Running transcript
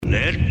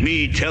Let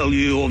me tell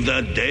you of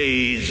the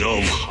days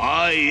of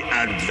high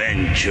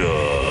adventure.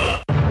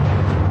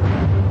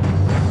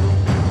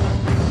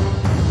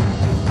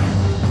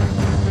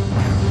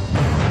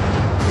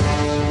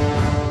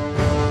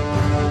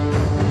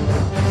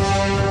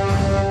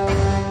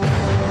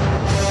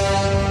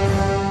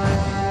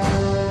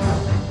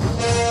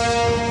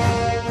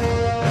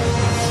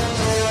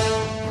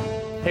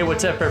 Hey,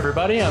 what's up,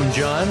 everybody? I'm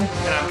John.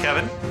 And I'm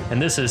Kevin.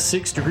 And this is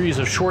 6 Degrees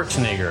of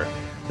Schwarzenegger,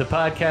 the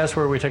podcast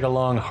where we take a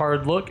long,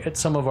 hard look at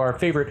some of our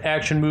favorite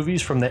action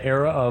movies from the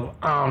era of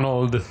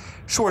Arnold.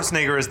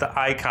 Schwarzenegger is the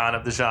icon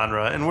of the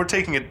genre, and we're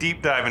taking a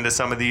deep dive into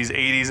some of these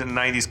 80s and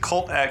 90s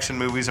cult action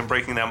movies and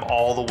breaking them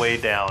all the way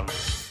down.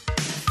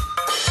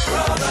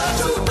 Brother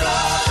to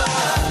brother.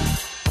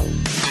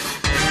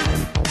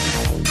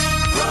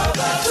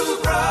 Brother to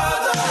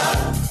brother.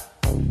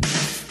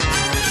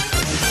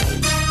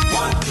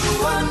 One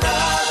to another.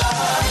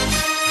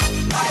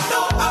 Like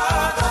no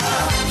other.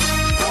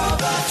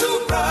 Brother to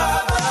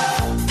brother.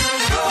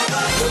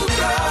 Brother to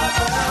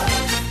brother.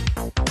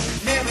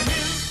 Never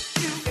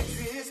knew you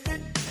existed.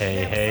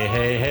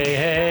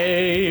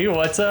 Hey,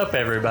 what's up,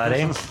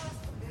 everybody?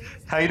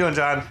 How you doing,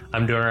 John?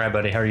 I'm doing all right,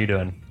 buddy. How are you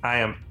doing? I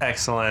am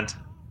excellent.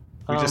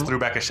 We just threw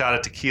back a shot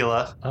of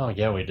tequila. Oh,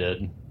 yeah, we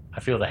did. I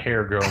feel the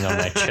hair growing on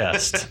my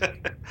chest.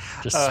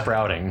 Just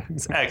sprouting.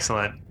 It's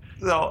excellent.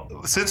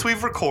 So, since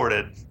we've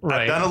recorded,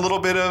 Right. I've done a little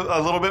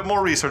bit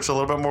more research, a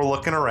little bit more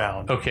looking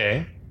around.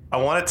 Okay. I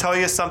want to tell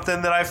you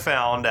something that I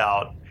found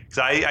out. Because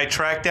I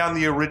tracked down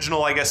the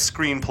original, I guess,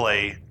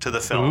 screenplay to the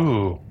film.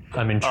 Ooh,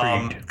 I'm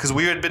intrigued. Because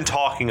we had been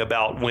talking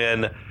about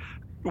when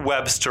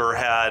Webster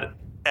had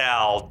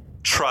Al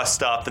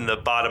trussed up in the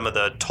bottom of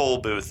the toll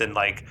booth, and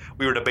like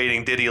we were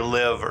debating, did he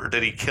live or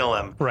did he kill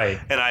him? Right.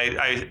 And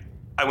I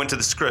went to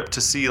the script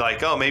to see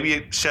like, oh, maybe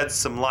it sheds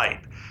some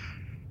light.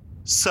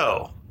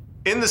 So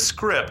in the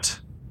script,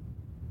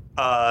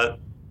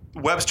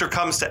 Webster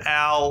comes to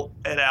Al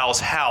at Al's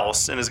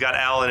house and has got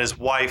Al and his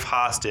wife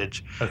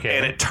hostage. Okay.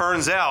 And it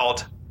turns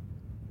out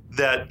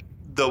that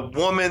the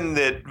woman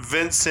that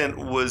Vincent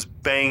was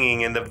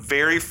banging in the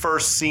very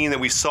first scene that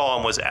we saw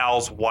him was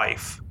Al's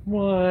wife.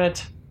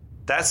 What?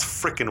 That's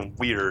freaking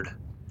weird.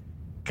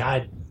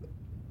 God,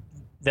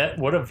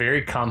 what a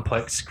very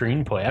complex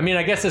screenplay. I mean,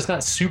 I guess it's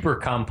not super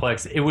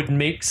complex. It would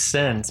make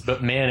sense,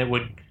 but man, it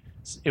would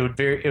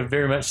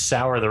very much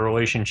sour the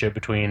relationship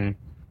between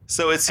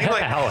So it seemed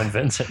like Al and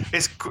Vincent.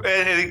 it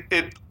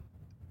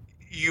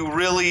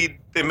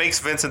makes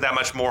Vincent that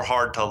much more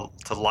hard to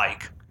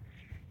like.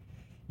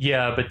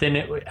 Yeah, but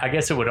then I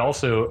guess it would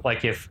also,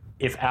 like, if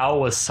Al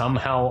was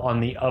somehow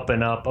on the up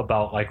and up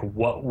about like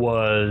what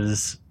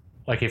was,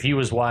 like, if he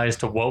was wise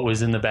to what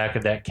was in the back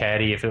of that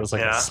caddy, if it was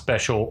like a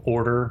special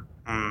order,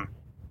 and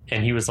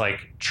he was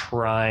like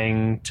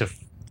trying to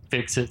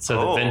fix it so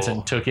that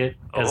Vincent took it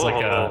as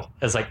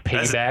like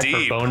payback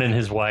for boning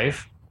his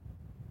wife.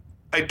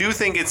 I do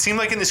think it seemed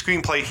like in the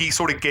screenplay he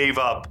sort of gave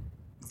up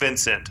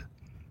Vincent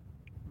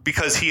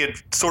because he had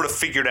sort of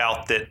figured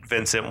out that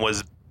Vincent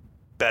was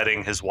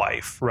betting his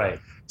wife. Right.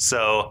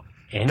 So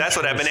that's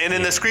what happened. And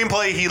in the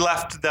screenplay, he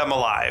left them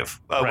alive.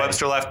 Right.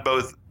 Webster left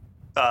both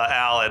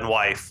Al and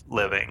wife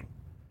living.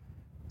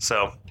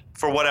 So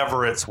for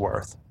whatever it's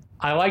worth.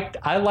 I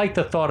like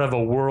the thought of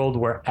a world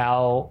where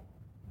Al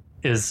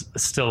is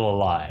still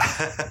alive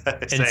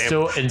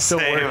and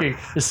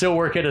still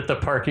working at the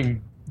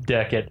parking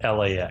deck at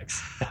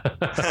LAX.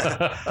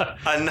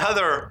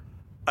 Another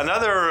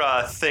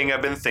thing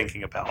I've been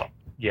thinking about.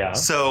 Yeah.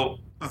 So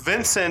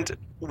Vincent,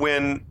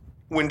 when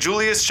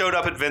Julius showed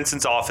up at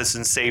Vincent's office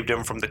and saved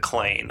him from the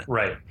Clane,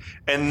 Right.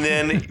 and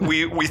then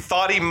we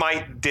thought he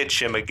might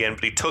ditch him again,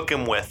 but he took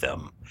him with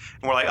him,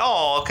 and we're like,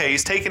 oh, okay,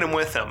 he's taking him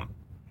with him.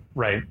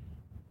 Right.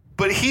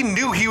 But he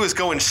knew he was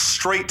going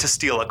straight to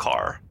steal a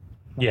car.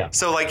 Yeah.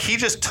 So, like, he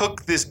just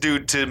took this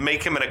dude to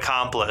make him an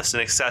accomplice, an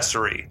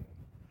accessory.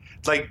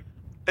 Like,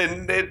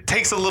 and it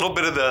takes a little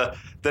bit of the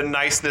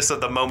niceness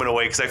of the moment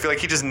away, because I feel like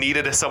he just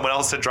needed someone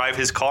else to drive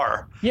his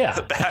car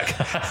back.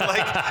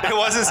 Like, it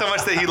wasn't so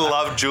much that he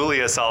loved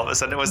Julius all of a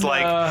sudden. It was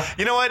like,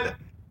 you know what?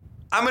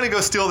 I'm going to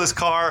go steal this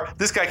car.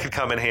 This guy could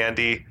come in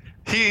handy.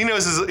 He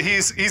knows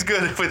he's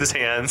good with his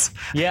hands.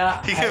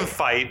 Yeah. He can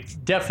fight.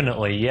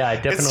 Definitely. Yeah, I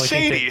definitely It's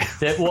shady. think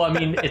that, well, I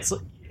mean, it's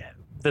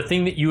the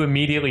thing that you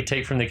immediately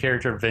take from the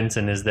character of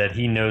Vincent is that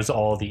he knows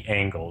all the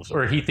angles,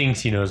 or he thinks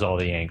he knows all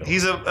the angles.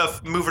 He's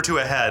a move or two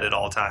ahead at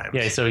all times.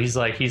 Yeah, so he's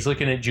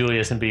looking at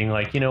Julius and being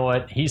like, you know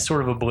what? He's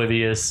sort of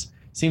oblivious.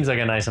 Seems like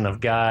a nice enough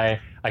guy.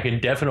 I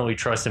can definitely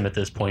trust him at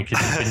this point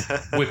because he's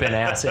been whipping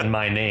ass in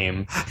my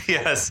name.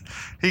 Yes,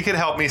 he can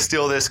help me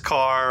steal this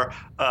car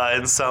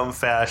in some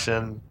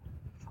fashion.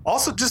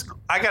 Also,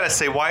 I gotta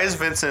say, why is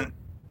Vincent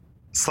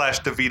 /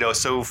 DeVito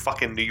so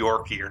fucking New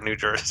Yorky or New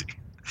Jersey?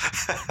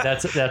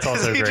 That's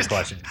also a great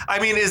question. I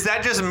mean, is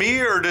that just me,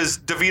 or does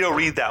DeVito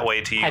read that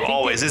way to you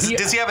always?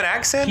 Does he have an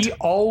accent? He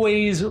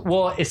always,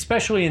 well,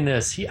 especially in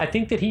this, I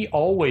think that he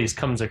always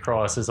comes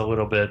across as a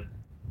little bit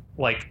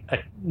like a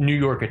New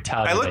York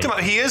Italian. I looked him up.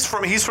 He's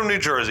from New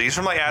Jersey. He's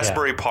from like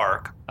Asbury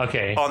Park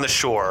Okay. on the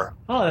shore.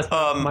 Oh, that's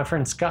my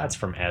friend Scott's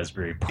from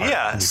Asbury Park.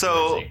 Yeah, New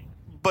so, Jersey.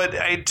 but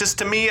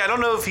to me, I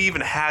don't know if he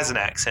even has an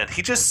accent.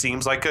 He just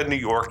seems like a New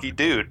Yorkie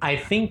dude. I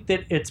think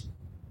that it's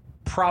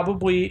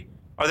probably.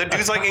 Are there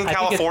dudes like in I think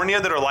California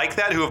that are like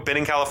that, who have been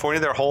in California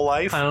their whole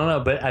life? I don't know,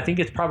 but I think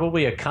it's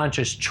probably a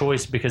conscious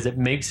choice because it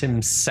makes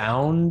him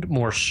sound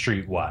more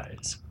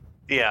streetwise.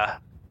 Yeah.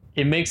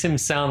 It makes him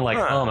sound like,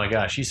 Huh. oh my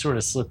gosh, he's sort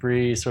of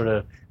slippery, sort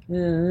of,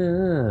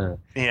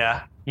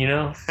 Yeah. you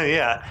know?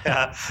 Yeah.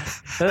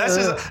 That's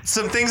just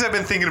some things I've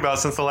been thinking about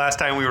since the last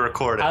time we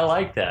recorded. I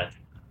like that.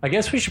 I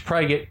guess we should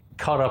probably get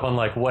caught up on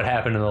like what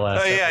happened in the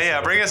last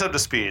episode. Bring us up to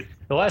speed.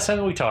 The last time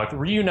that we talked,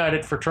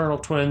 reunited fraternal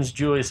twins,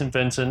 Julius and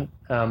Vincent,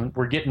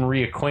 were getting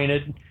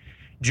reacquainted.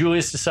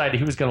 Julius decided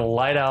he was going to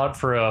light out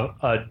for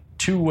a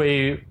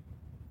two-way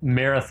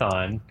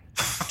marathon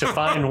to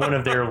find one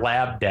of their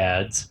lab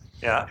dads,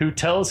 Yeah. who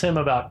tells him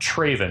about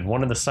Traven,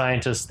 one of the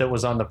scientists that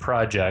was on the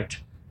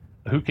project,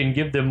 who can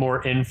give them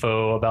more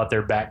info about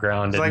their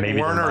background It's and like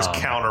maybe Werner's their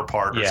mom.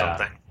 counterpart or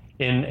something.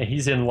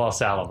 He's in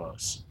Los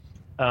Alamos.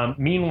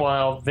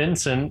 Meanwhile,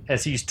 Vincent,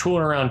 as he's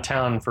tooling around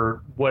town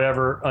for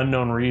whatever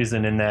unknown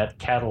reason in that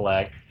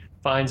Cadillac,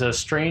 finds a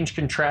strange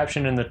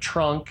contraption in the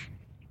trunk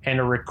and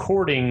a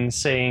recording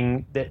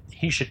saying that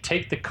he should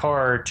take the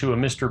car to a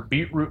Mr.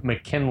 Beetroot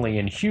McKinley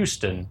in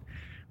Houston.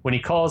 When he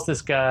calls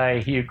this guy,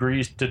 he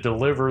agrees to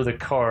deliver the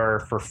car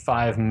for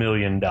 $5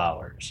 million.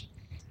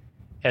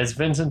 As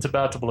Vincent's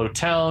about to blow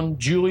town,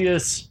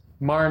 Julius,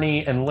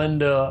 Marnie, and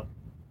Linda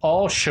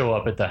all show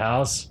up at the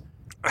house,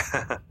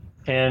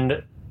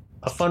 and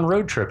a fun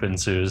road trip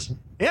ensues.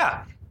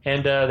 Yeah.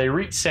 And they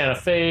reach Santa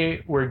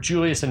Fe, where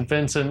Julius and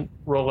Vincent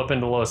roll up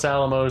into Los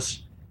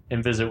Alamos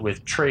and visit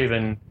with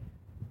Traven,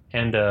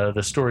 and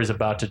the story's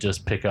about to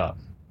just pick up.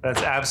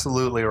 That's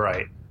absolutely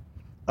right.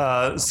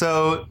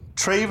 So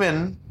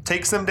Traven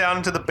takes them down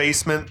into the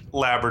basement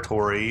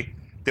laboratory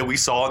that we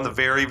saw in the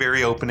very,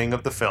 very opening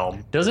of the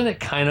film. Doesn't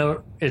it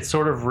it's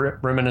sort of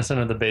reminiscent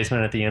of the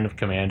basement at the end of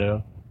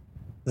Commando?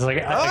 It's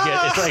like,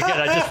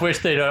 I just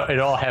wish it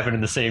all happened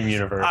in the same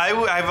universe.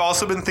 I've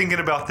also been thinking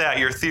about that.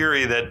 Your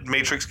theory that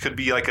Matrix could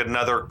be like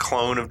another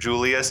clone of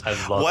Julius. I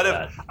love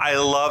that. I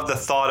love the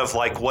thought of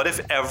like, what if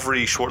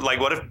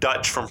what if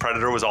Dutch from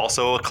Predator was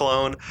also a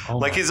clone? Oh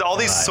like, my is all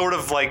these God. sort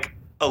of like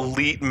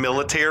elite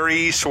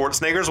military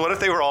Schwarzeneggers? What if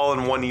they were all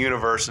in one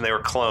universe and they were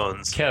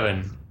clones?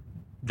 Kevin,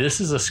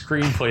 this is a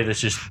screenplay that's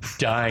just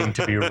dying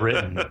to be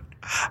written.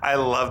 I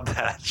love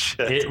that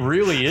shit. It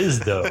really is,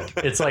 though.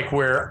 It's like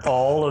where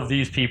all of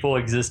these people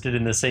existed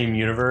in the same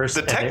universe.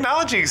 The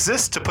technology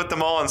exists to put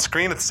them all on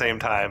screen at the same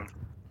time.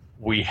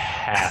 We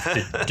have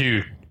to.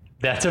 Dude,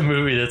 that's a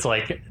movie that's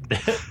like...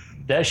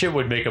 That shit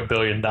would make $1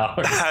 billion. All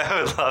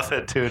I would love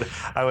it, dude.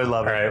 I would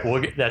love it.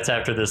 right, that's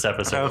after this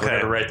episode. Okay. We're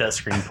going to write that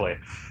screenplay.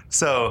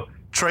 So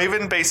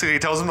Traven basically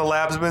tells them the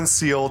lab's been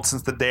sealed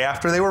since the day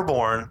after they were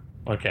born.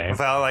 Okay.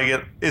 Without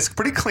like it's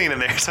pretty clean in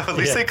there, so at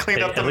least they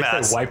cleaned up the at least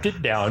mess. They wiped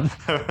it down.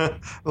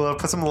 We'll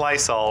put some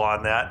Lysol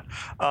on that.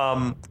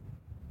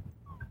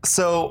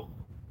 So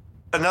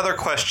another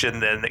question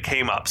then that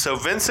came up. So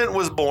Vincent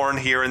was born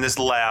here in this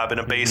lab in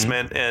a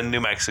basement in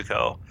New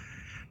Mexico.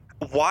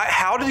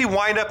 How did he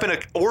wind up in an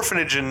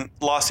orphanage in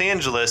Los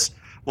Angeles,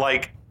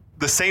 like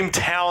the same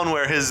town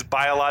where his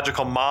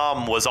biological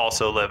mom was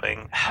also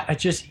living?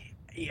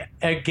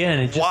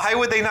 Why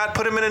would they not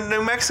put him in a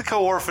New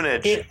Mexico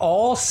orphanage? It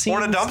all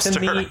seems Or in a dumpster. to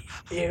me,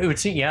 it would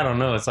seem, I don't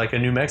know. It's like a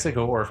New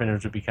Mexico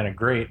orphanage would be kind of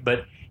great,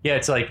 but yeah,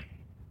 it's like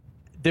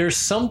there's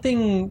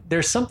something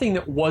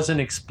that wasn't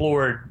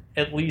explored.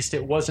 At least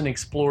it wasn't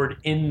explored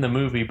in the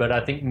movie, but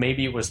I think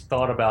maybe it was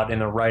thought about in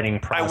the writing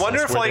process. I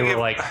wonder if where they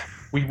were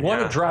we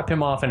want to drop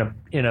him off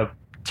in a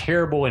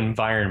terrible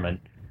environment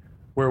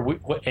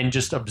and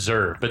just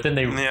observe, but then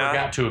they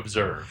forgot to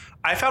observe.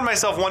 I found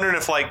myself wondering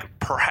if, like,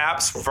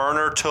 perhaps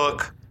Werner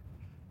took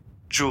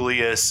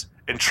Julius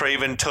and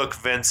Traven took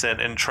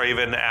Vincent, and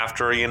Traven,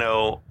 after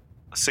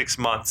 6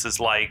 months, is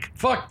like,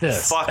 fuck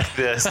this,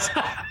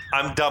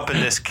 I'm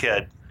dumping this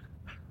kid.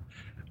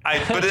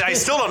 But I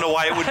still don't know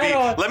why it would be.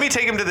 Let me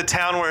take him to the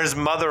town where his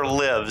mother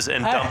lives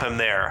and dump him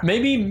there.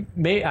 Maybe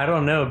I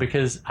don't know,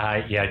 because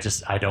I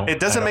don't. It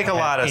doesn't make a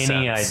lot of sense.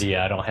 Any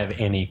idea? I don't have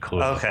any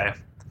clue. Okay.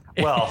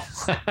 Well,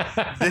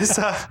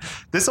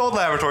 this old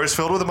laboratory is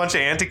filled with a bunch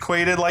of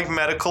antiquated, like,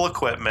 medical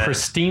equipment,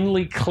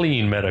 pristinely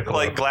clean medical,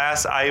 like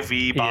glass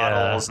IV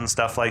bottles and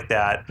stuff like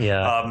that.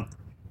 Yeah.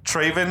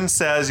 Traven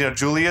says,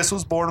 Julius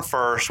was born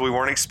first. We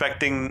weren't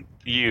expecting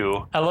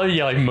you. I love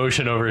you, like,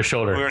 motion over his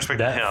shoulder. We were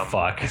expecting him.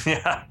 Fuck.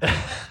 Yeah.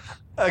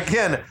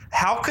 Again,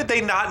 how could they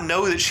not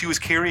know that she was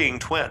carrying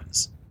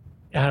twins?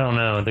 I don't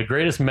know. The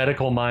greatest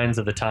medical minds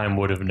of the time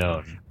would have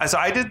known. So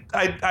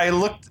I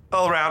looked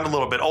around a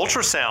little bit.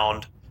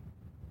 Ultrasound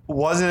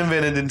wasn't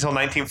invented until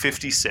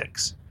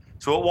 1956.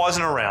 So it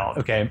wasn't around.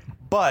 Okay.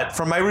 But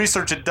from my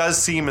research, it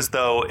does seem as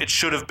though it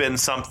should have been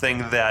something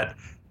that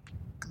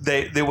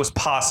it was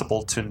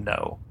possible to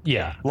know.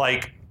 Yeah.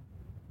 Like,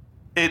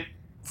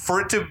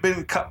 for it to have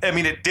been, I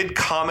mean, it did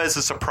come as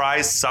a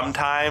surprise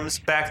sometimes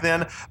back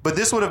then, but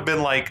this would have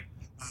been like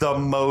the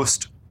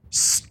most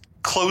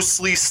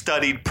closely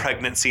studied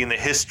pregnancy in the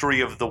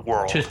history of the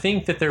world. To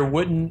think that there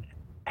wouldn't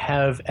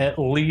have at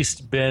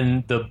least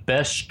been the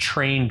best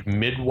trained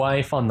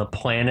midwife on the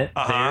planet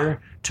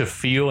there to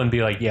feel and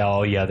be like, yeah,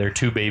 oh yeah, there are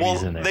two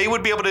babies in there. They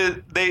would be able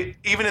to,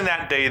 even in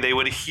that day, they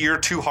would hear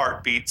two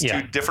heartbeats,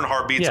 Yeah. two different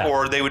heartbeats, Yeah.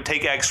 or they would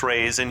take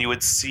x-rays and you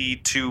would see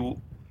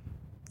two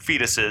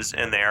fetuses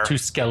in there. Two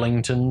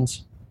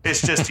skeletons.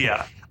 It's just,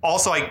 yeah.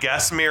 Also, I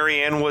guess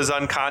Marianne was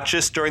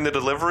unconscious during the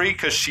delivery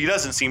because she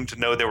doesn't seem to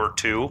know there were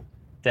two.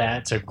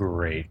 That's a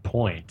great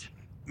point.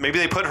 Maybe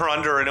they put her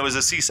under and it was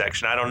a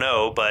C-section. I don't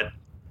know, but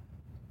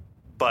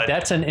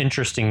That's an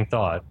interesting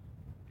thought.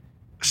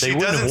 she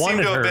doesn't seem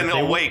to have been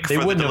awake They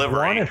for the wouldn't have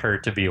delivery. wanted her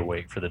to be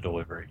awake for the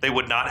delivery. They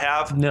would not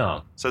have,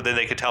 No. so then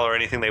they could tell her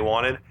anything they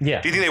wanted.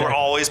 Yeah, Do you think they were exactly.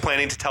 always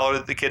planning to tell her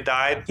that the kid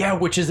died? Yeah,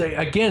 which is,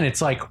 again,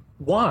 it's like,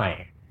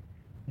 why?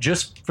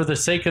 Just for the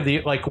sake of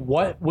the, like,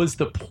 what was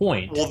the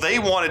point? Well, they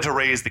wanted to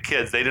raise the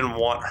kids. They didn't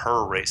want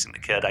her raising the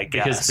kid, I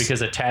guess.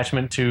 Because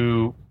attachment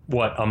to,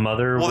 what, a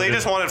mother? Well, would they have-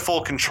 just wanted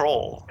full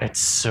control. It's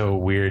so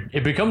weird.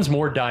 It becomes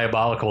more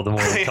diabolical the more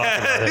we talk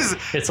about it.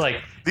 It's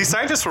like, These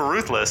scientists were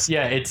ruthless.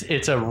 yeah,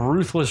 it's a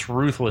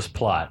ruthless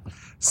plot.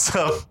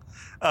 So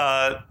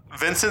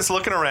Vincent's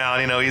looking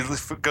around. You know, he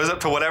goes up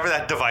to whatever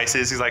that device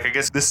is. He's like, I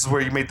guess this is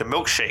where you made the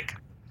milkshake.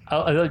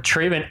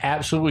 Traven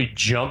absolutely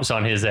jumps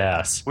on his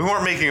ass. We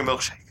weren't making a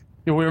milkshake.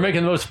 We were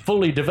making the most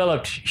fully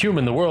developed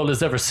human the world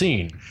has ever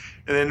seen.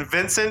 And then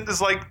Vincent is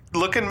like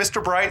looking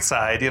Mr.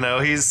 Brightside. You know,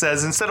 he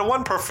says, instead of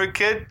one perfect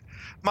kid,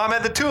 Mom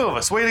had the two of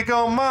us. Way to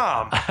go,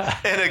 Mom.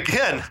 And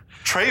again,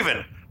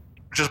 Traven,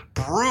 just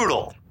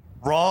brutal.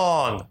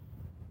 Wrong.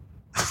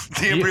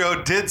 The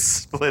embryo did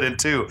split in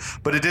two,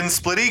 but it didn't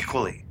split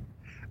equally.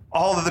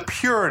 All of the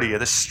purity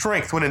and the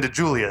strength went into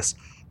Julius,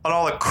 and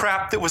all the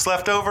crap that was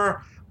left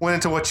over went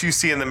into what you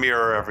see in the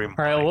mirror every morning.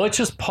 All right, well, let's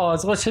just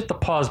pause. Let's hit the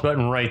pause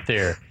button right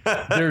there.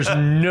 There's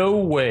no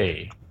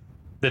way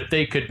that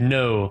they could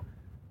know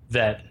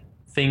that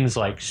things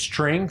like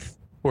strength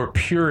or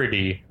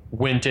purity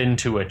went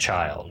into a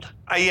child.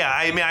 Yeah,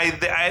 I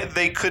mean,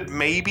 they could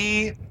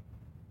maybe.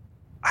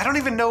 I don't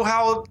even know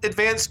how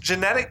advanced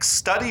genetic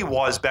study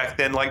was back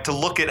then, like to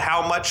look at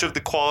how much of the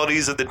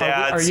qualities of the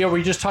dads. Are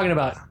we just talking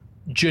about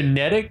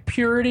genetic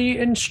purity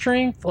and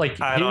strength? Like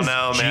I don't his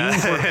know, man.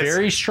 genes were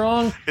very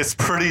strong. It's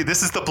pretty.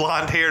 This is the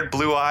blonde-haired,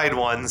 blue-eyed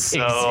one.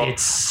 So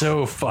It's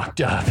so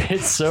fucked up.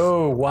 It's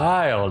so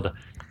wild.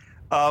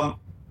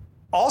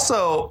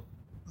 also,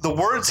 the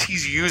words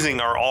he's using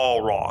are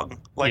all wrong.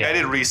 Like Yeah. I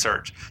did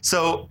research.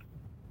 So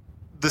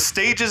the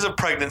stages of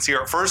pregnancy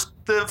are first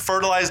the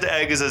fertilized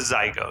egg is a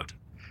zygote.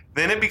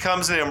 Then it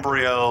becomes an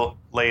embryo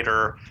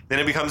later. Then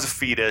it becomes a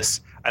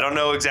fetus. I don't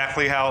know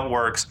exactly how it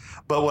works,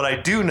 but what I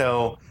do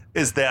know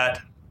is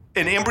that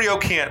an embryo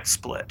can't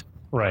split.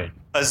 Right.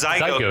 A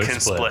zygote can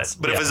splits.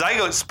 split. But if a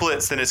zygote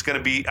splits, then it's going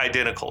to be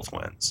identical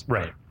twins.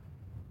 Right.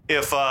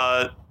 If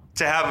to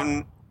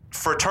have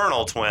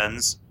fraternal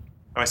twins,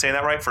 am I saying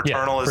that right?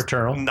 Fraternal is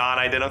fraternal.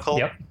 non-identical.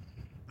 Yep.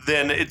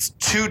 Then it's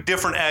two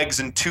different eggs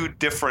and two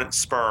different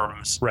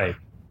sperms. Right.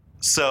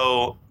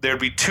 So there'd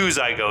be two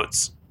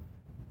zygotes,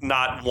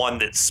 not one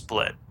that's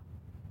split.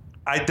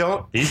 I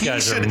don't. These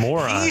guys are He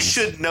morons.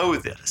 should know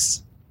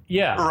this,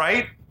 Yeah.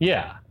 right?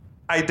 Yeah.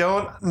 I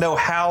don't know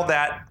how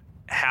that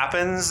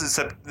happens,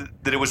 except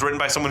that it was written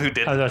by someone who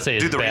did I was going to say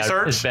do it's the bad,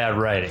 research. it's bad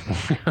writing.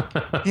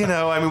 You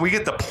know, I mean, we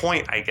get the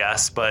point, I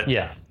guess, but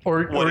Yeah.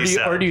 Or What he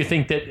said. do you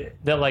think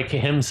that like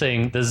him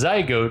saying the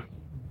zygote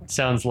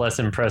sounds less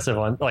impressive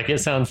on, like it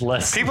sounds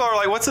less. people are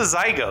like, "What's a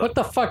zygote?" What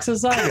the fuck's a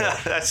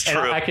zygote? That's And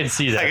true. I can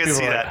see that. I can People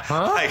see are that. like,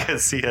 huh? I can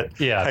see it.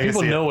 Yeah. I can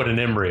People see know it. what an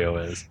embryo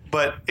is.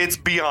 But it's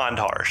beyond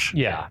harsh.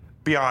 Yeah.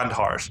 Beyond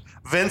harsh.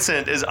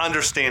 Vincent is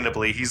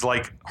understandably, he's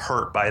like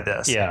hurt by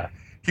this. Yeah.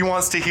 He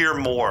wants to hear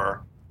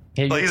more.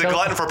 Yeah, Like, you're he's a tell-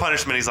 glutton for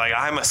punishment. He's like,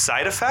 I'm a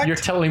side effect? You're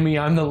telling me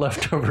I'm the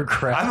leftover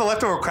crap? I'm the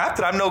leftover crap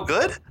that I'm no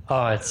good?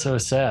 Oh, it's so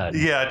sad.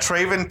 Yeah,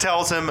 Traven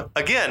tells him,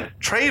 again,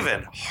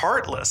 Traven,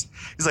 heartless.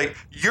 He's like,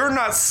 you're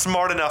not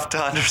smart enough to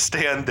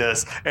understand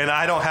this, and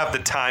I don't have the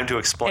time to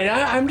explain. And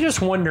I'm just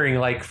wondering,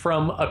 like,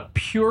 from a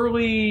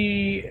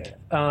purely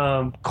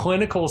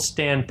clinical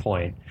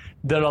standpoint,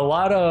 that a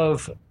lot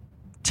of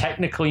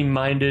technically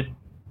minded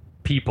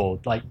people,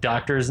 like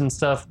doctors and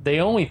stuff, they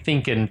only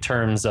think in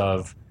terms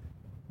of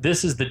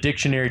this is the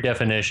dictionary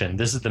definition,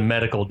 this is the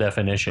medical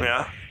definition.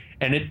 Yeah.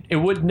 And it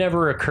would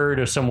never occur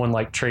to someone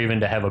like Traven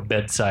to have a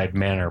bedside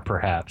manner,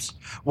 perhaps.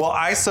 Well,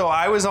 I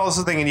was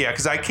also thinking, yeah,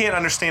 because I can't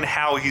understand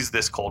how he's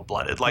this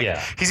cold-blooded. Like, Yeah.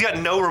 he's got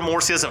no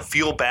remorse. He doesn't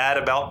feel bad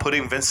about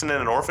putting Vincent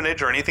in an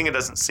orphanage or anything. It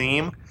doesn't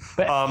seem.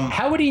 But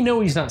how would he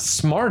know he's not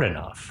smart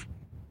enough?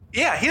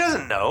 Yeah, he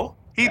doesn't know.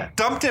 He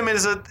dumped him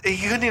as he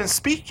couldn't even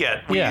speak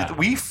yet.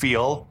 We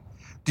feel.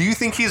 Do you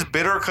think he's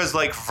bitter because,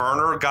 like,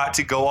 Werner got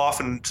to go off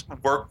and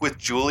work with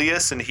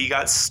Julius and he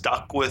got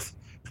stuck with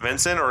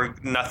Vincent, or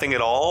nothing at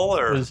all?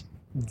 Or Was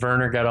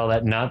Werner got all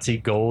that Nazi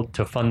gold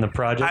to fund the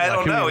project? I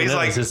don't who know. even He's knows?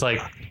 like- It's like,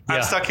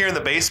 I'm stuck here in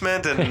the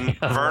basement, and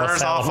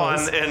Werner's Los off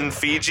Alamos. in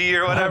Fiji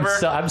or whatever.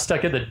 I'm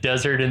stuck in the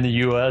desert in the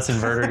U.S.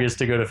 and Werner gets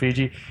to go to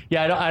Fiji.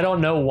 Yeah, I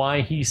don't know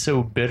why he's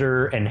so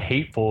bitter and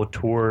hateful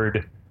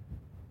toward.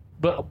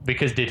 But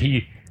because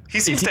he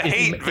seems to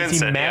hate Vincent.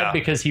 Is he mad yeah.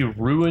 because he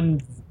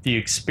ruined the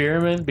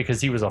experiment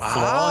because he was a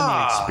flaw in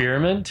the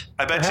experiment?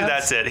 I bet you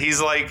perhaps? that's it. He's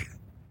like,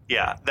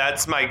 yeah,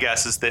 that's my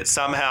guess, is that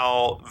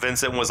somehow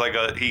Vincent was like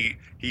he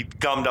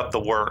gummed up the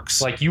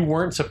works. Like, you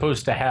weren't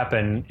supposed to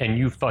happen, and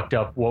you fucked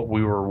up what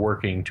we were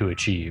working to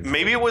achieve.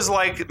 Maybe it was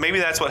like, maybe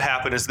that's what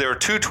happened, is there were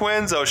two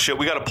twins. Oh shit,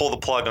 we got to pull the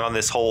plug on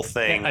this whole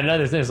thing.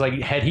 Another thing is, like,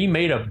 had he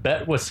made a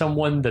bet with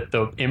someone that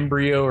the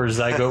embryo or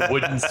zygote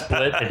wouldn't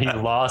split, and he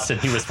lost, and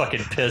he was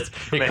fucking pissed,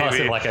 it cost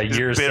him like a He's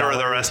year's bitter the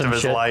salary or rest some of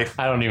his shit. life.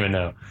 I don't even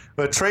know.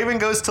 But Traven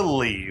goes to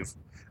leave.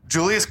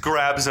 Julius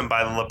grabs him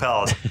by the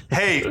lapels.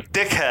 Hey,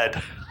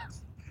 dickhead,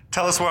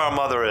 tell us where our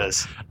mother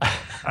is.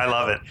 I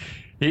love it.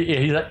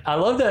 He's like, I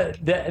love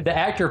that the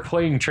actor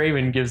playing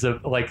Traven gives a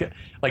like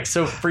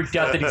so freaked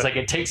out that he's like,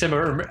 it takes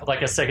him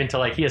like a second to,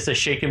 like, he has to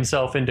shake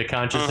himself into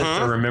consciousness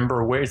to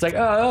remember where. He's like,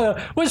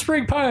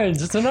 Whispering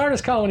Pines, it's an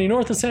artist colony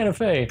north of Santa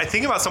Fe. I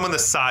think about someone the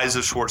size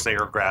of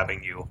Schwarzenegger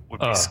grabbing you would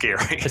be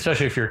scary.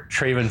 Especially if you're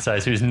Traven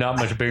size, who's not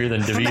much bigger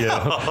than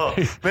DeVito.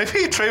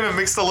 Maybe Traven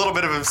mixed a little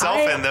bit of himself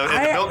in the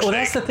milkshake. Well,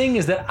 that's the thing,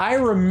 is that I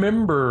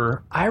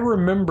remember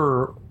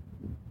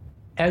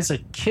as a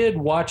kid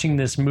watching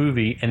this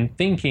movie and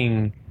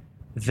thinking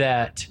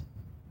that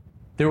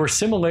there were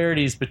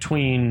similarities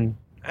between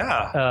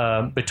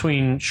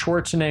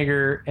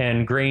Schwarzenegger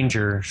and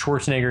Granger,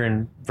 Schwarzenegger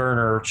and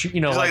Werner,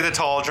 you know, He's like the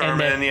tall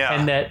German,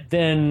 and that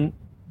then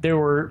there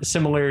were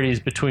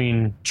similarities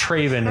between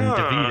Traven and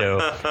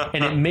DeVito,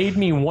 and it made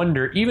me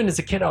wonder. Even as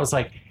a kid, I was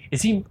like,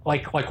 is he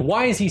like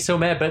why is he so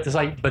mad? But it's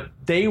like, but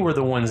they were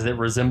the ones that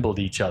resembled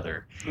each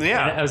other.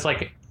 Yeah, and I was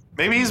like,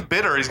 maybe he's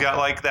bitter. He's got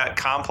like that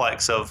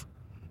complex of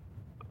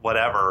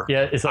whatever.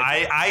 Yeah, it's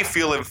like, I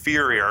feel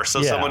inferior,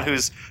 so someone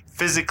who's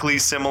physically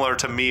similar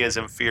to me is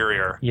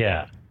inferior.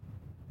 Yeah,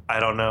 I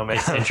don't know, man.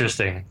 it's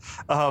interesting.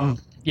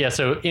 Yeah.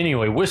 So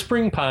anyway,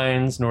 Whispering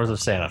Pines, north of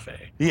Santa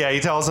Fe. Yeah,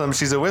 he tells him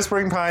she's at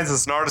Whispering Pines,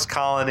 it's an artist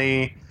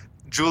colony.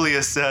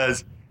 Julius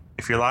says,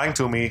 "If you're lying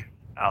to me,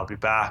 I'll be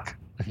back."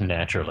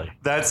 Naturally,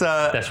 That's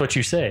what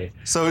you say.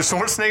 So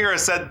Schwarzenegger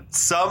has said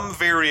some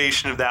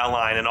variation of that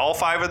line in all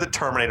 5 of the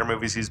Terminator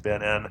movies he's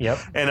been in. Yep.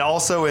 And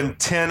also in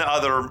 10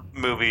 other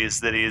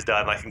movies that he's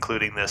done, like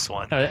including this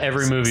one.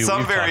 Every movie. Some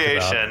we've talked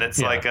variation. about. It's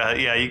like,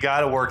 you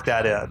got to work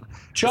that in.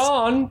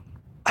 John,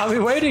 I'll be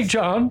waiting,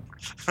 John.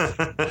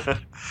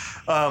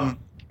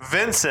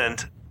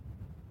 Vincent,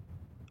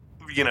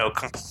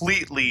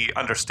 completely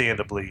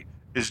understandably,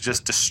 is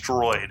just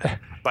destroyed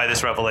by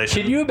this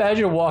revelation. Can you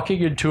imagine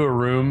walking into a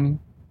room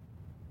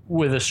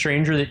with a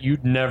stranger that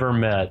you'd never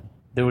met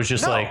that was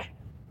just like,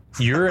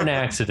 you're an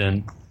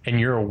accident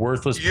and you're a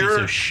worthless piece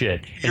of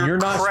shit, and you're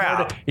not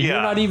crap.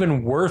 you're not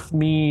even worth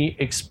me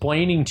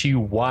explaining to you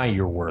why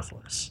you're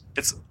worthless.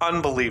 It's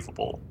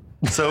unbelievable.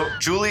 So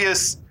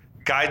Julius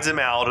guides him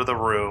out of the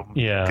room.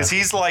 Yeah. Because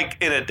he's like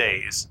in a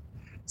daze.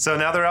 So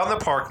now they're out in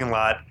the parking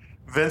lot.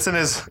 Vincent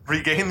has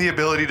regained the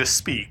ability to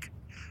speak.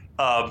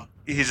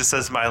 He just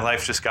says, "My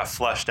life just got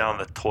flushed down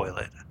the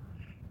toilet.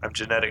 I'm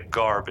genetic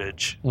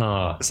garbage."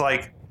 It's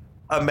like,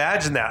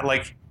 imagine that.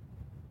 Like,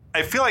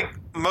 I feel like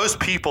most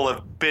people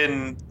have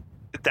been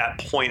at that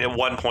point at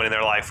one point in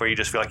their life where you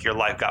just feel like your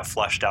life got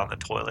flushed down the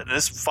toilet. And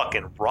it's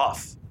fucking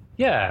rough.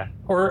 Yeah.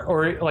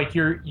 Or like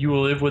you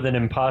live with an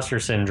imposter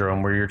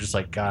syndrome where you're just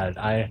like, God,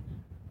 I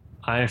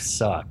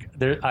suck.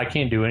 I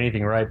can't do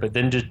anything right. But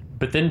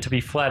then to be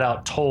flat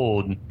out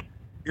told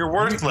You're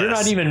worthless. you're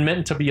not even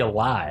meant to be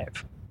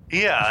alive.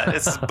 Yeah,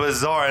 it's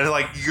bizarre. And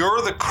like,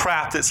 you're the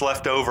crap that's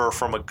left over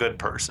from a good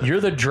person. You're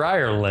the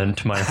dryer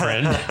lint, my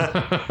friend.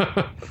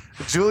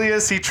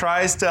 Julius, he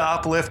tries to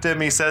uplift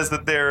him. He says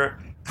that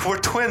we're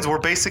twins. We're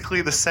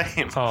basically the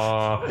same.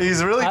 Aw,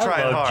 He's really I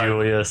trying love hard.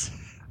 Julius.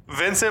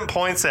 Vincent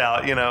points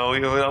out, we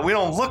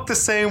don't look the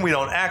same. We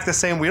don't act the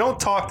same. We don't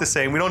talk the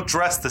same. We don't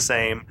dress the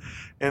same.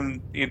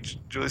 And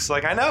Julius is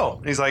like, I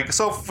know. He's like, if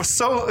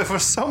we're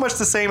so much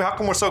the same, how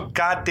come we're so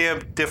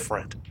goddamn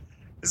different?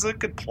 This is a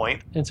good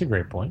point. It's a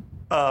great point.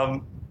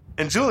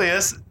 And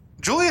Julius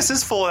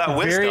is full of that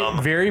wisdom.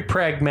 Very, very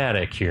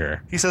pragmatic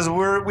here. He says,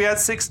 we had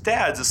 6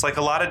 dads. It's like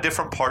a lot of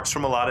different parts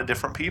from a lot of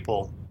different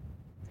people.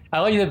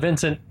 I like that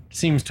Vincent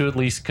seems to at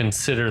least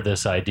consider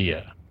this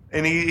idea.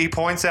 And he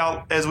points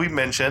out, as we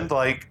mentioned,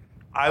 like,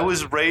 I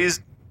was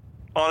raised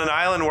on an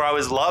island where I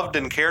was loved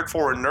and cared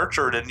for and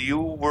nurtured, and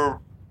you were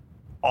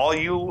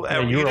you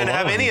didn't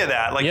have any of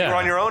that. Like, you were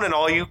on your own, and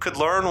all you could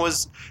learn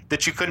was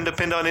that you couldn't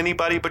depend on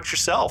anybody but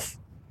yourself.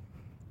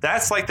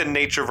 That's like the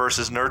nature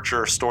versus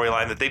nurture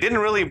storyline that they didn't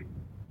really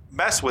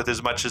mess with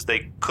as much as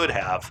they could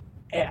have.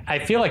 I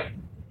feel like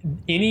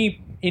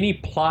any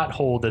plot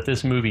hole that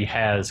this movie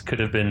has could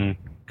have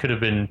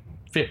been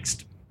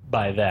fixed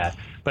by that.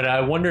 But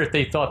I wonder if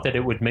they thought that it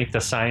would make the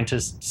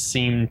scientists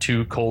seem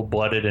too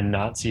cold-blooded and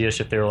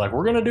Nazi-ish if they were like,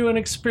 we're going to do an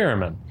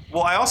experiment.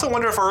 Well, I also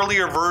wonder if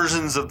earlier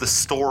versions of the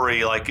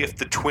story, like if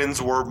the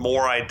twins were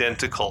more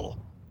identical,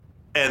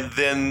 and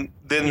then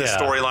the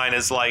storyline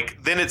is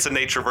like, then it's a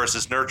nature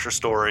versus nurture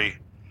story,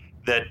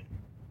 that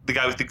the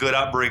guy with the good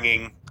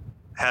upbringing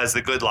has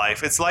the good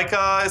life. It's like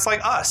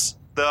Us,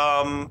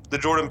 the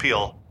Jordan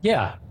Peele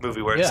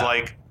movie, where it's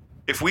like,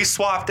 if we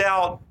swapped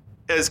out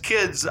as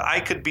kids,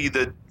 I could be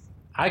the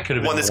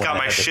one that's got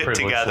my shit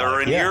together,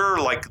 and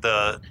you're like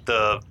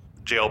the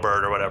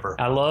jailbird or whatever.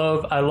 I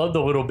love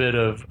the little bit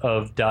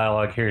of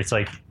dialogue here. It's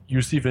like,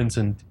 you see,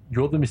 Vincent,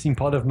 you're the missing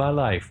part of my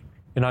life,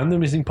 and I'm the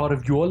missing part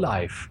of your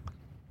life.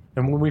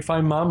 And when we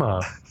find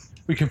Mama,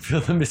 we can feel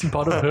the missing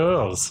part of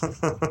hers.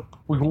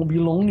 We won't be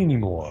alone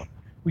anymore.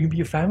 We can be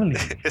a family.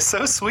 It's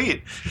so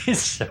sweet.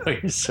 He's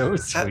so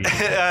sweet.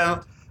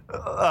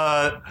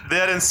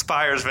 That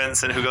inspires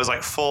Vincent, who goes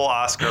like full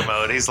Oscar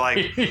mode. He's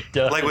like,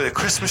 like with a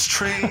Christmas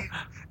tree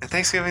and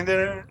Thanksgiving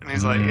dinner, and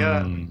he's like,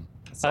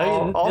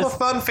 all the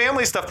fun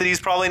family stuff that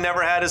he's probably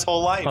never had his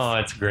whole life. Oh,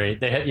 it's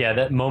great.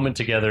 That moment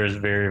together is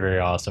very, very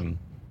awesome.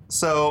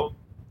 So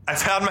I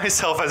found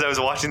myself as I was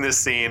watching this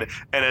scene,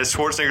 and as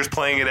Schwarzenegger's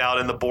playing it out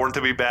in the Born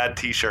to be Bad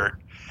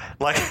t-shirt.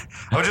 Like,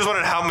 I was just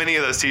wondering how many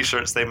of those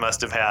t-shirts they must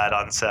have had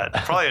on set.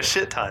 Probably a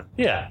shit ton.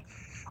 Yeah.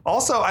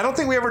 Also, I don't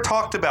think we ever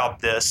talked about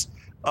this,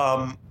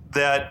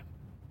 that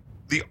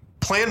the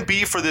plan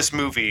B for this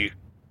movie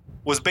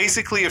was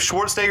basically if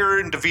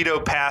Schwarzenegger and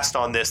DeVito passed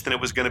on this, then it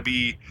was going to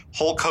be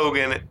Hulk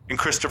Hogan and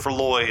Christopher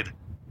Lloyd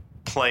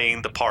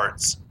playing the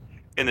parts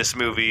in this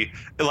movie.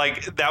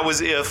 Like, that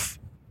was if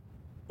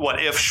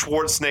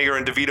Schwarzenegger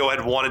and DeVito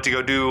had wanted to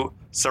go do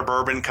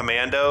Suburban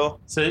Commando.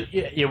 So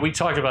yeah, we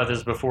talked about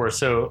this before.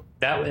 So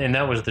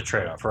that was the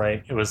trade-off,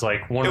 right? It was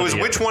like one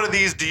of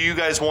these do you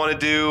guys want to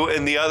do,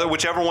 and the other,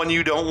 whichever one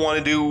you don't want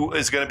to do,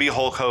 is going to be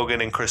Hulk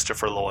Hogan and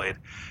Christopher Lloyd.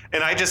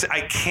 And I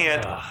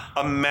can't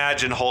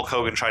imagine Hulk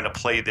Hogan trying to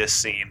play this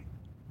scene.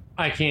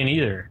 I can't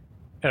either,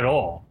 at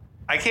all.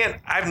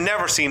 I've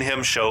never seen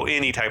him show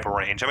any type of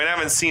range. I mean, I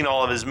haven't seen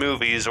all of his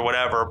movies or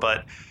whatever,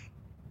 but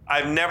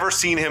I've never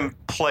seen him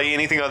play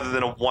anything other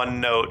than a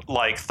one note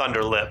like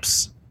Thunder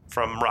Lips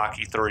from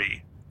Rocky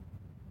 3.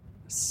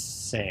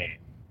 Same.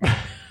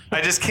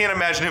 I just can't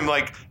imagine him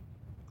like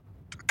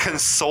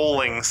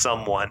consoling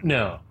someone.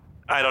 No.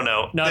 I don't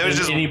know. Not in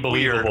just any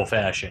believable weird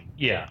fashion.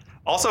 Yeah.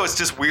 Also, it's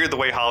just weird the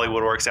way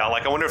Hollywood works out.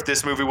 Like, I wonder if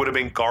this movie would have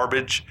been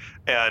garbage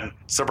and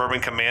Suburban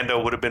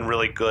Commando would have been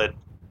really good.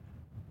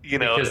 You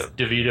know,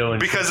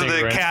 because of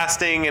the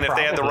casting, and if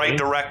they had the right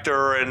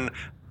director, and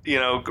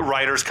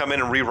writers come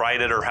in and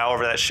rewrite it, or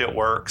however that shit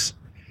works.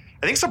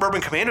 I think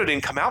Suburban Commando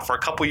didn't come out for a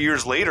couple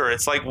years later.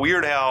 It's like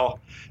weird how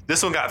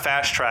this one got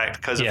fast tracked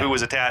because of who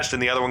was attached,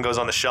 and the other one goes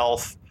on the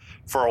shelf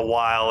for a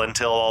while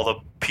until all the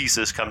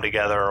pieces come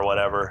together or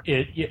whatever.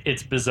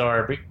 It's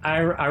bizarre, but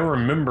I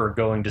remember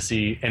going to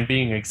see and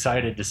being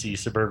excited to see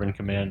Suburban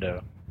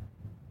Commando.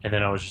 And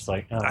then I was just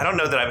like, I don't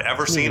know that I've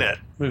ever seen it.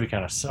 Movie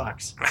kind of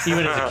sucks.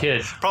 Even as a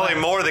kid. Probably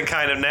more than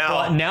kind of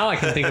now. Well, now I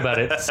can think about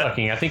it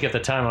sucking. I think at the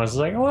time I was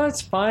like, oh,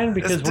 it's fine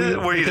because we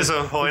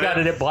got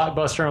it at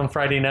Blockbuster on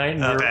Friday night,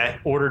 and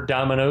we ordered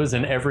Domino's,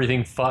 and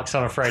everything fucks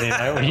on a Friday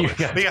night when you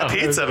got we got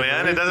pizza,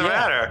 man. It doesn't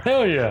matter.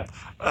 Hell yeah.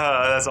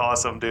 That's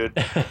awesome,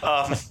 dude.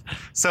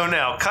 So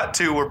now, cut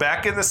to, we're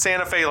back in the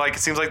Santa Fe, like it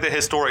seems like the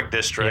historic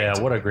district.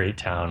 Yeah, what a great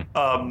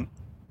town.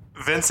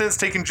 Vincent's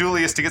taking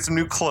Julius to get some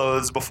new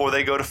clothes before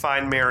they go to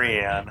find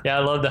Marianne. Yeah, I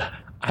love that.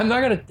 I'm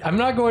not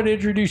going to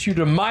introduce you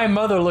to my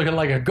mother looking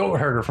like a goat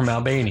herder from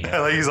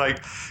Albania. He's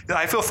like,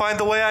 I feel fine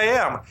the way I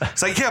am.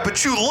 It's like, yeah,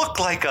 but you look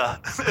like a.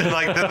 And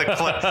like then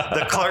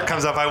the clerk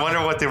comes up. I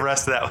wonder what the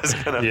rest of that was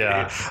going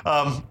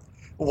to be.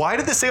 Why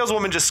did the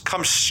saleswoman just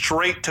come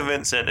straight to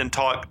Vincent and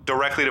talk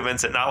directly to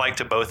Vincent, not like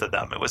to both of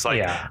them? It was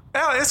like,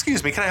 oh,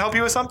 excuse me, can I help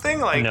you with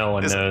something? Like, no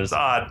one knows.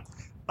 Odd.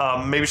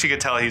 Maybe she could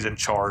tell he's in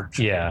charge.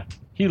 Yeah.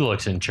 He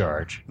looks in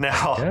charge.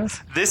 Now,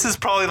 This is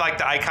probably like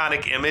the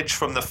iconic image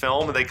from the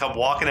film, and they come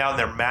walking out in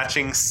their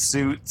matching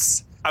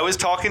suits. I was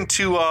talking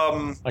to...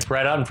 like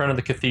right out in front of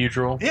the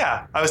cathedral?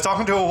 Yeah. I was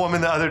talking to a woman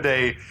the other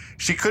day.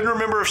 She couldn't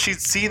remember if she'd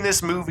seen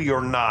this movie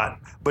or not,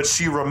 but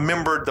she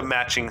remembered the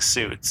matching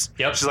suits.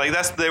 Yep. She's like,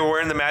 they were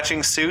wearing the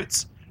matching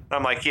suits? And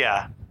I'm like,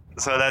 yeah.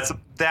 So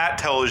that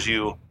tells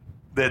you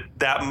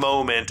that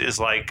moment is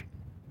like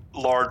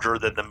larger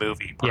than the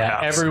movie,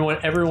 perhaps. Yeah,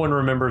 everyone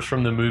remembers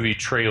from the movie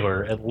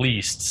trailer at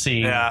least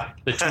seeing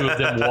the two of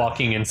them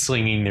walking and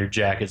slinging their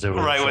jackets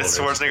over their shoulders.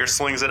 When Schwarzenegger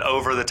slings it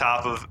over the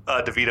top of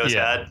DeVito's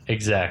head.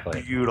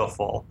 Exactly.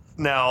 Beautiful.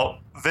 Now,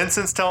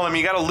 Vincent's telling him,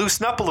 you got to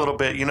loosen up a little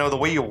bit, the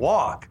way you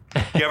walk.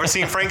 You ever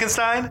seen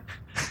Frankenstein?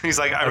 He's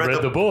like, I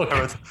read the book.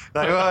 Like,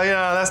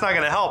 well, that's not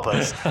going to help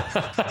us.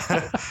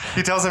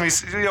 He tells him,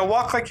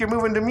 walk like you're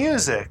moving to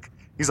music.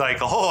 He's like,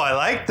 oh, I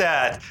like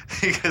that.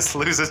 He just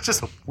loses.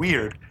 Just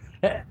weird.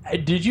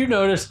 Did you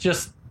notice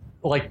just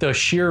like the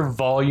sheer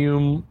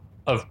volume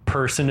of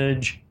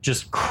personage,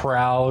 just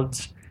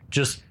crowds,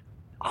 just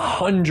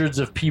hundreds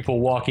of people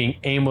walking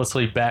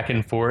aimlessly back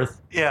and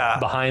forth Yeah.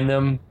 behind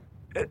them.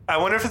 I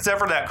wonder if it's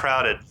ever that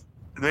crowded.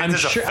 Maybe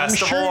there's a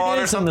festival on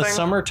it or is in the something.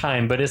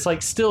 summertime, but it's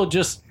like still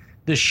just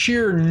the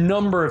sheer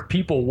number of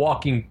people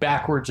walking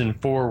backwards and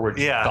forwards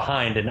Yeah.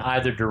 behind in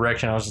either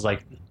direction. I was just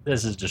like,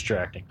 this is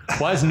distracting.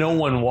 Why is no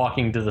one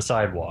walking to the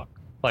sidewalk?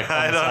 Like on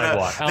I the don't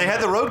sidewalk. know. They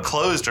had the road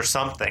closed or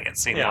something, it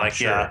seemed Yeah, I'm like.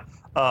 sure.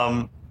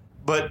 Yeah.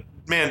 But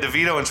man,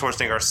 DeVito and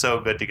Schwarzenegger are so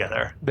good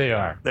together. They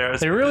are.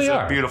 They really it's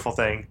are. a beautiful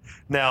thing.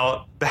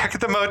 Now, back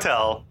at the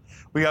motel,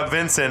 we got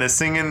Vincent is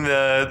singing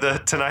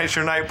the Tonight's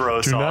Your Night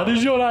Bro song. Tonight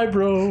is your night,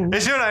 bro.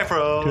 It's your night,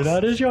 bro.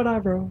 Tonight is your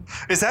night, bro.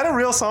 Is that a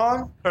real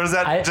song? Or is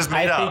that just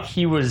made I up? think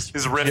he was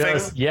He's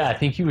riffing? I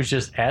think he was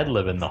just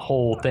ad-libbing the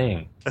whole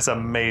thing. That's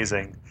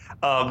amazing.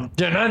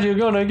 Tonight you're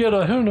gonna get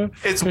a hooner.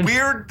 It's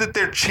weird that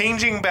they're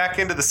changing back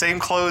into the same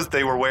clothes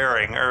they were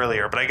wearing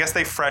earlier, but I guess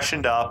they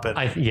freshened up. And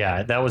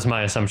That was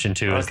my assumption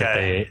too. Is that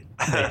Okay.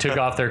 they took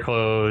off their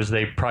clothes.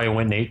 They probably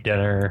went and ate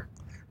dinner.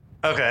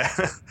 Okay.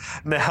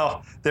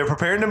 Now, they're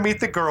preparing to meet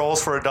the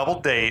girls for a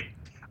double date.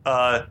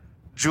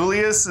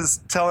 Julius is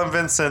telling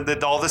Vincent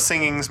that all the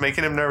singing's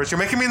making him nervous. You're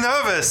making me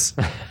nervous.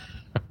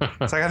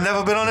 It's like, I've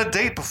never been on a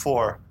date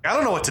before. I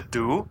don't know what to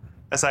do.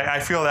 It's like, I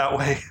feel that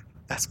way.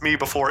 That's me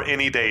before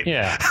any date.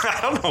 Yeah. I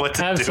don't know what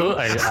to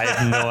Absolutely, do. I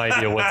have no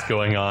idea what's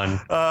going on.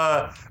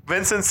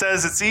 Vincent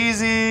says it's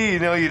easy.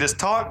 You just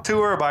talk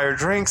to her, buy her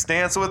drinks,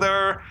 dance with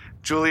her.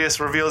 Julius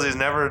reveals he's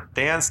never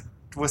danced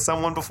with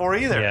someone before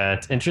either. Yeah,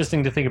 it's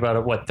interesting to think about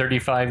it. What,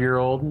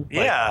 35-year-old?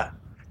 Yeah.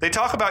 They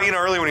talk about,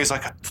 earlier when he's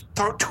like a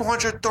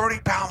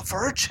 230-pound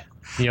virgin.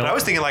 You know, But I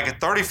was thinking like a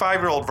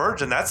 35-year-old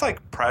virgin, that's like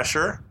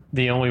pressure.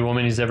 the only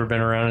woman he's ever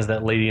been around is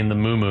that lady in the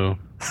moo-moo.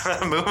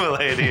 Moo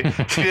lady.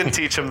 She didn't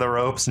teach him the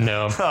ropes.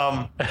 No.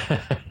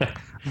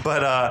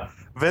 But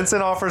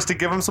Vincent offers to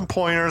give him some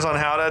pointers on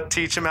how to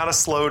teach him how to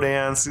slow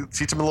dance,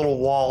 teach him a little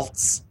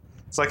waltz.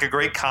 It's like a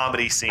great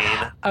comedy scene.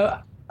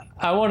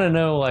 I want to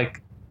know,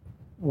 like,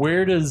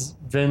 where does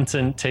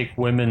Vincent take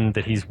women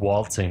that he's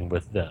waltzing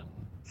with them?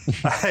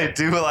 I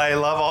do. I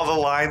love all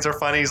the lines are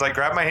funny. He's like,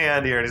 grab my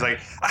hand here. And he's like,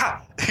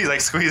 he's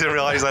like squeezing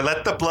real hard. He's like,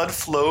 let the blood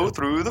flow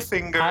through the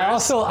fingers. I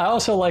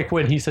also like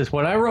when he says,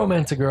 when I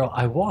romance a girl,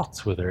 I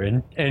waltz with her.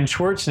 And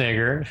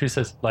Schwarzenegger, who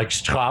says, like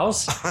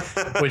Strauss,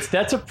 which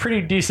that's a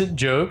pretty decent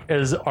joke,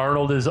 as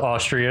Arnold is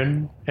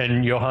Austrian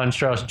and Johann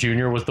Strauss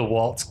Jr. was the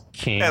waltz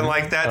king. And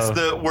like that's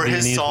of were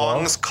his Viennese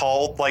songs waltz.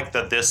 called like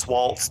the this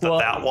waltz, the Well,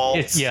 that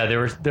waltz.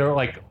 there were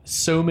like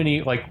so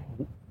many like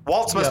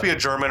Waltz must yeah. be a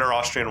German or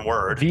Austrian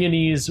word.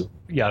 Viennese,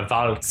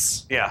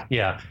 waltz. Yeah.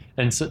 Yeah,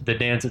 and so the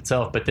dance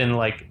itself, but then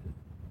like,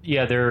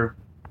 there are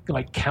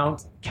like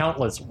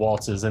countless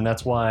waltzes, and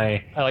that's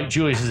why I like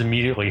Julius is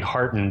immediately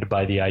heartened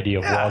by the idea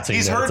of Yeah, waltzing.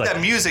 he's that heard it's like,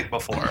 that music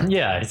before.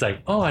 Yeah, he's like,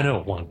 oh, I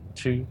know, 1,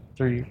 2,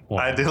 3,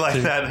 1. I do like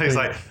 2, that. He's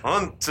 3. like,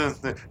 1, 2,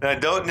 3.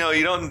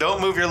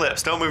 Don't move your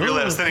lips. Don't move your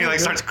lips. Then he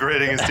like starts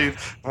gritting his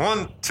teeth.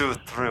 1, 2,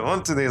 3,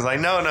 1, 2, 3. He's like,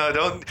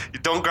 no,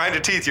 don't grind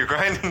your teeth. You're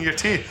grinding your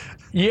teeth.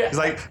 Yeah. He's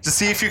like, just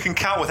see if you can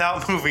count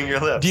without moving your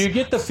lips. Do you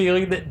get the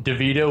feeling that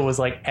DeVito was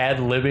like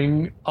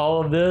ad-libbing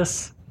all of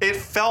this? It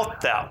felt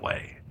that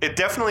way. It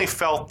definitely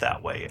felt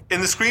that way.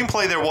 In the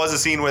screenplay, there was a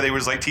scene where they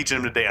was like teaching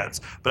him to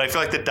dance, but I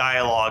feel like the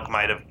dialogue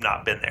might have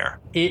not been there.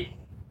 It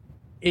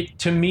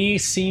to me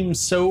seems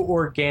so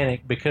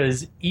organic,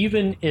 because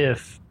even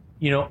if,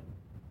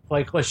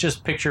 like, let's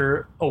just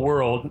picture a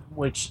world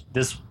which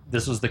this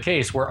was the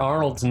case, where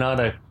Arnold's not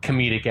a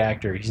comedic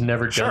actor. He's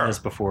never done Sure. this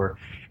before.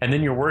 And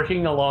then you're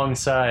working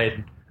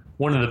alongside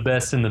one of the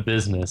best in the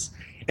business.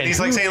 And he's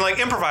like saying, like,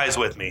 improvise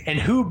with me. And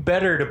who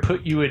better to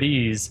put you at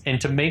ease and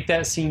to make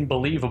that scene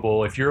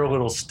believable if you're a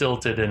little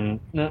stilted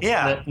and...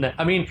 Yeah.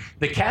 I mean,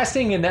 the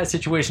casting in that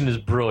situation is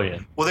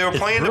brilliant. Well, they were It's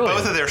playing to brilliant.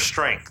 both of their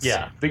strengths.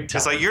 Yeah, big time.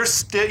 It's like you're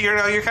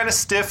you're kind of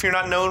stiff. You're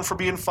not known for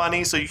being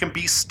funny, so you can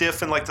be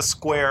stiff in like the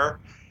square.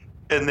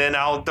 And then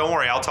don't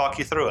worry, I'll talk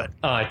you through it.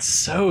 Oh, it's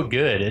so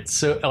good. It's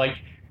so, like,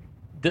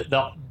 the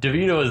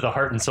DeVito is the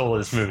heart and soul of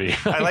this movie.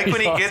 I like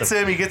when He's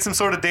he gets him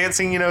sort of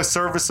dancing,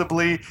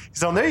 serviceably.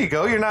 He's on, there you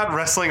go. You're not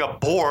wrestling a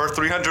boar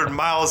 300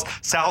 miles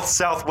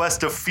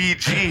southwest of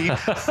Fiji.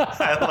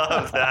 I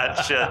love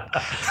that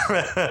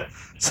shit.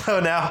 So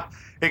now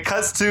it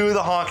cuts to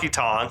the honky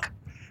tonk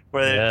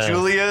where Yes.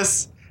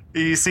 Julius,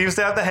 he seems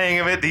to have the hang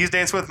of it. He's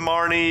dancing with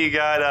Marnie. You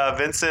got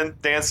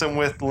Vincent dancing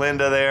with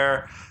Linda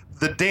there.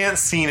 The dance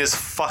scene is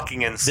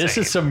fucking insane. This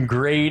is some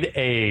grade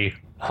A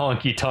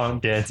honky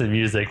tonk dance and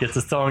music. It's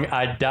a song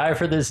 "I'd Die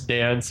for This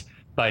Dance"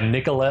 by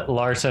Nicolette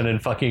Larson and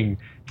fucking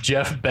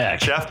Jeff Beck.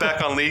 Jeff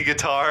Beck on lead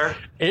guitar.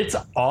 It's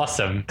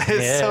awesome. It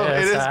is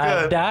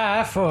I'd good.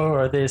 die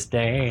for this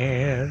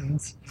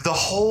dance. The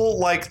whole,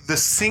 like, the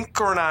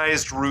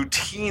synchronized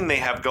routine they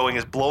have going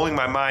is blowing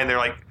my mind. They're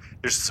like,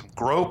 there's some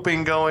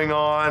groping going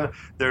on.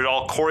 They're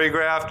all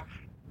choreographed.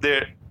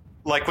 They're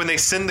like when they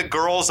send the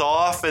girls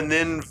off, and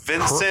then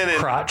Vincent and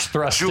Crotch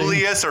thrusting.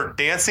 Julius are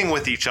dancing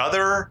with each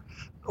other.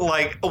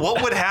 Like,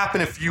 what would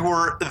happen if you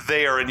were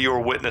there and you were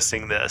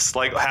witnessing this,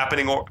 like,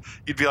 happening? Or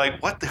you'd be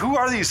like, what? Who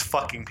are these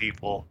fucking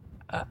people?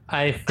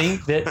 I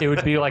think that it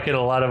would be like in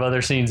a lot of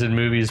other scenes in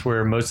movies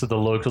where most of the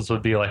locals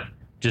would be like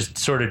just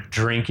sort of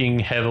drinking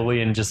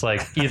heavily and just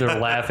like either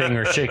laughing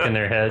or shaking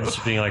their heads,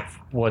 being like,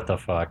 "What the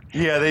fuck?"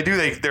 Yeah, they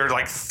do. They're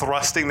like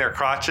thrusting their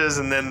crotches,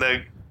 and then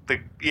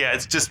yeah,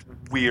 it's just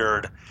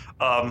weird.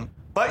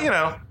 But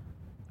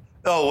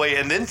oh wait,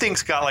 and then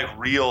things got like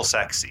real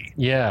sexy.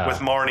 Yeah. With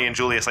Marnie and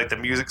Julius, like the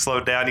music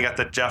slowed down. You got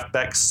the Jeff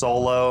Beck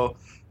solo.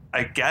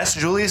 I guess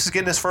Julius is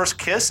getting his first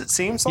kiss. It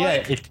seems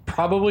like. Yeah, it's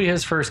probably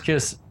his first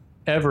kiss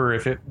ever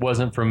if it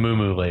wasn't from Moo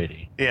Moo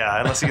Lady. Yeah,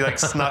 unless he like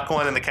snuck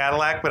one in the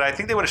Cadillac, but I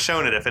think they would have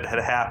shown it if it had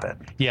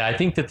happened. Yeah, I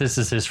think that this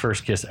is his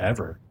first kiss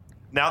ever.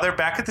 Now they're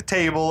back at the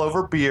table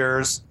over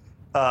beers.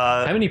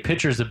 How many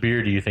pitchers of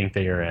beer do you think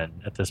they are in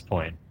at this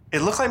point?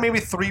 It looked like maybe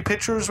 3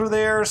 pitchers were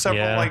there.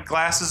 Several like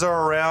glasses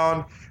are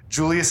around.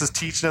 Julius is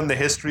teaching them the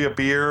history of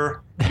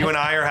beer. You and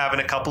I are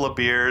having a couple of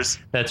beers.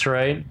 That's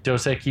right.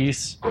 Dos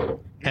Equis,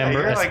 Amber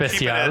you're, like,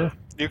 Especial.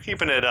 you're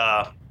keeping it,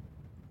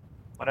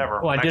 whatever.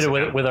 Well, I did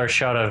it with our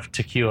shot of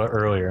tequila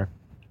earlier.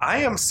 I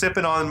am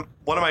sipping on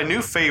one of my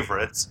new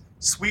favorites,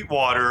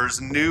 Sweetwater's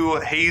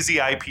new hazy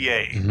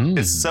IPA.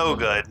 It's so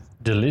good.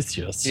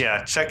 Delicious.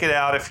 Yeah, check it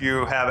out if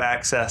you have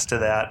access to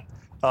that.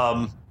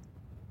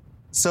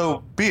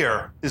 So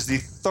beer is the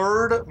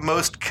 3rd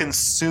most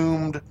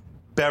consumed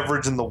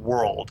beverage in the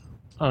world.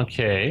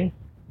 Okay.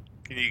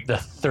 The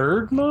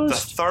 3rd The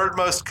most? 3rd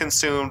most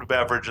consumed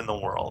beverage in the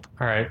world.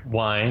 All right.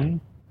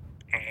 Wine.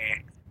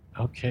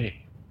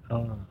 Okay.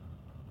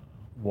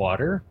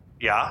 Water.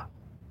 Yeah.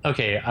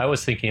 Okay. I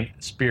was thinking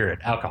spirit,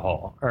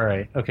 alcohol. All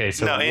right. Okay.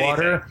 So No,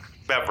 water. anything.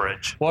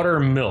 Beverage. Water or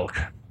milk?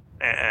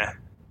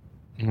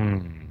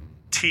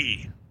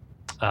 Tea.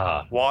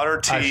 Uh, Water,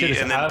 tea,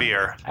 and then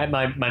beer.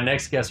 My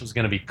next guess was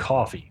going to be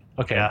coffee.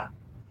 Okay. Yeah.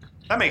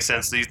 That makes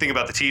sense. You think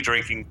about the tea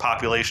drinking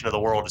population of the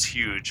world is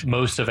huge.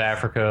 Most of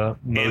Africa,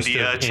 most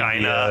India, of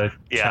China. India,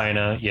 Yeah.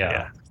 China,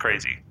 Yeah,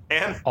 crazy.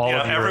 And All of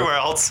Europe. everywhere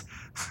else,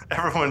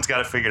 everyone's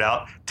got it figured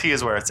out. Tea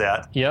is where it's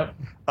at. Yep.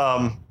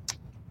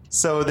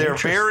 So they're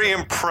Interesting. very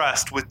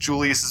impressed with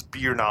Julius's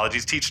beer knowledge.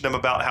 He's teaching them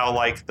about how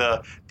like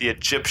the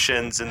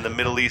Egyptians and the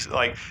Middle East,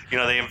 like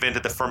they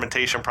invented the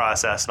fermentation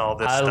process and all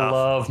this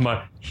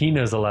stuff. He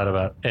knows a lot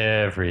about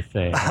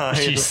everything.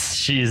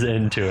 She's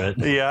into it.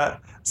 Yeah.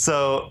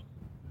 So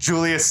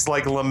Julius is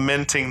like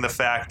lamenting the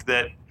fact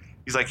that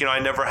he's like, I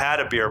never had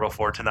a beer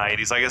before tonight.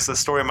 He's like, it's the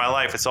story of my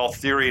life. It's all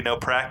theory, no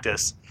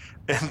practice.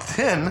 And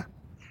then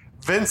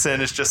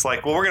Vincent is just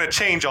like, well, we're going to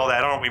change all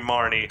that, aren't we,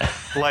 Marnie?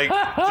 Like,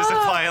 just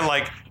implying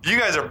like, you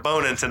guys are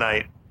boning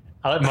tonight.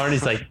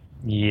 Marnie's like,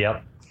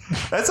 yep.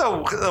 That's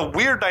a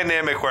weird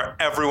dynamic where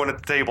everyone at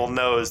the table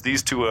knows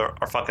these two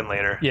are fucking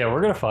later. Yeah,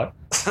 we're going to fuck.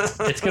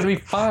 It's going to be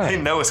They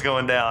fine. know it's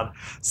going down.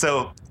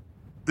 So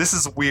this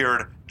is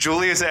weird.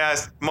 Julius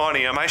asked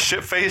Monty, am I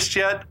shit-faced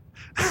yet?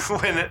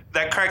 When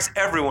that cracks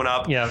everyone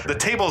up. Yeah. The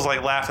table's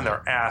like laughing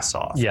their ass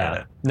off.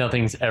 Yeah,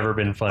 nothing's ever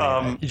been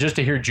funny. Just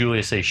to hear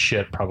Julia say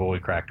shit probably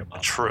cracked him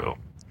up. True.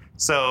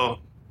 So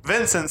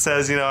Vincent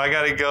says, I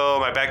got to go.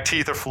 My back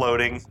teeth are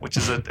floating, which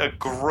is a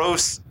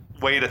gross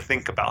way to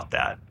think about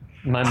that.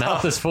 My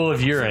mouth is full of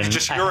urine.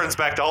 Just urine's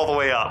backed all the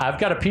way up. I've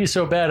got to pee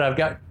so bad I've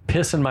got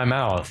piss in my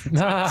mouth. He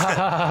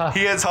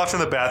heads off to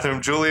the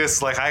bathroom. Julius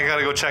is like, I got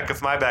to go check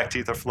if my back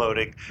teeth are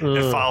floating. It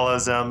Ugh.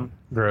 follows him.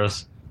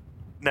 Gross.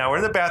 Now we're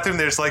in the bathroom.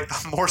 There's like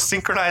the more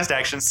synchronized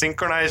action,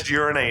 synchronized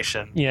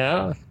urination.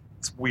 Yeah.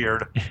 It's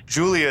weird.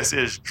 Julius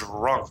is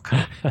drunk.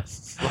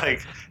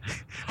 Like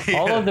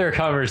All of their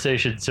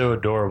conversation's so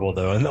adorable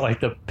though, and like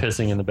the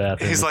pissing in the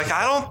bathroom. he's like,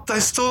 I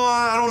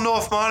don't know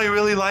if Monty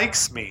really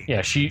likes me.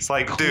 yeah, she It's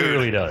like,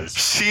 clearly dude, does.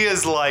 she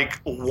is like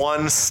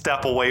one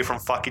step away from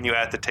fucking you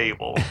at the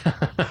table.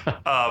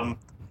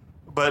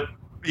 But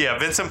yeah,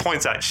 Vincent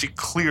points out she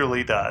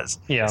clearly does.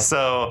 Yeah.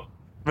 So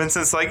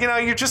Vincent's like,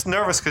 you're just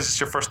nervous because it's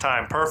your first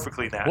time.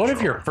 Perfectly natural. What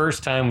if your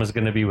first time was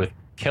going to be with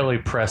Kelly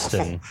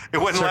Preston? It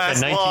wouldn't circa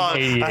last long.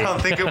 1988? I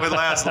don't think it would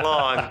last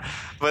long.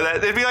 But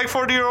it'd be like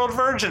 40-year-old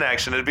virgin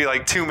action. It'd be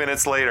like 2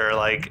 minutes later,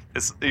 like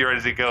you're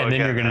ready to go. And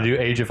then again. you're going to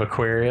do Age of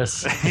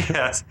Aquarius.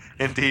 Yes,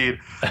 indeed.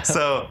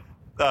 So,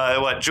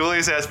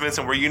 Julius asked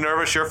Vincent, were you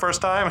nervous your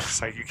first time?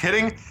 It's like, you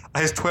kidding?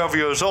 I was 12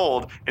 years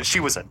old, and she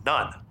was a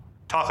nun.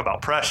 Talk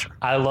about pressure.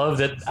 I love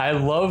that. I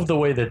love the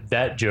way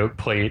that joke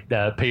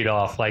paid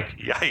off. Like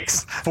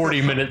Yikes.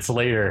 40 minutes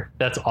later.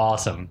 That's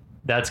awesome.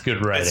 That's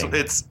good writing.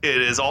 It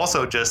is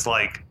also just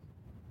like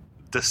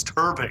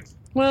disturbing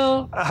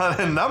well, on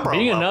a number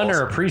being of a nun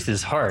levels. or a priest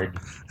is hard.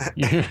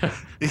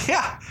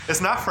 Yeah, it's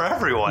not for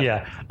everyone.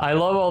 Yeah, I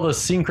love all the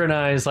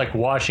synchronized like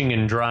washing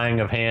and drying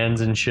of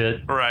hands and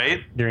shit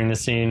Right? during the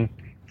scene.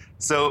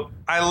 So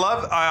I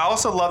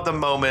also love the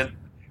moment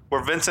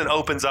where Vincent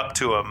opens up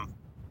to him,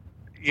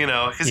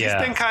 because Yeah.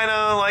 he's been kind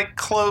of like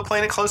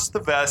playing it close to the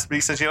vest. But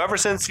he says, ever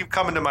since you've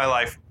come into my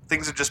life,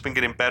 things have just been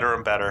getting better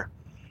and better.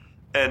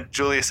 And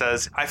Julia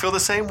says, I feel the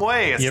same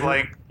way. It's You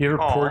ever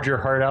like, poured your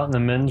heart out in the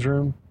men's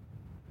room?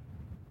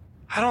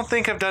 I don't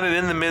think I've done it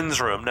in the men's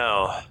room.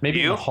 No. Maybe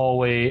in You? the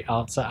hallway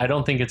outside. I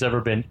don't think it's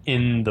ever been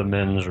in the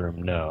men's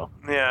room. No.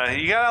 Yeah,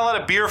 you got a lot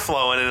of beer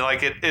flowing, and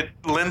like it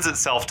lends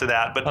itself to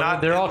that, but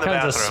not there are in all the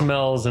kinds bathroom. of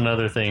smells and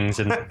other things,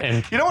 and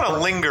You don't want to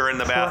linger in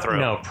the bathroom.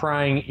 No,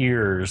 prying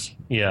ears.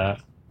 Yeah.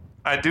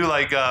 I do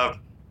like.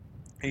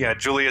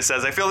 Julia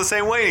says, I feel the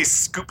same way. He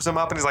scoops him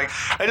up and he's like,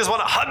 I just want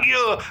to hug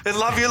you and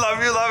love you,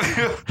 love you, love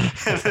you.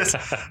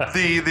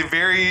 And the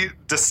very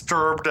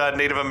disturbed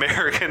Native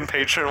American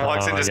patron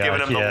walks in, Oh, just my giving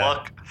gosh, him the yeah.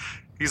 look.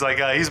 He's like,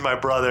 he's my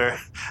brother.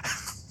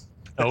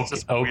 Okay.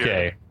 just weird.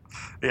 Okay.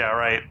 Yeah,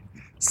 right.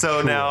 So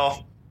Cool.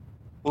 now,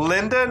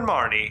 Linda and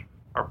Marnie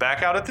are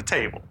back out at the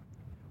table.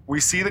 We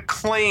see the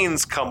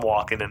Clanes come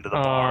walking into the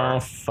Oh,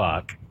 bar.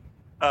 fuck.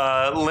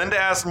 Linda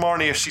asked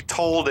Marnie if she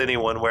told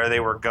anyone where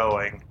they were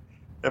going.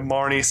 And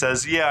Marnie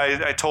says, yeah,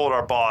 I told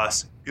our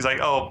boss. He's like,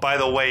 oh, by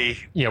the way,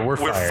 Yeah, we're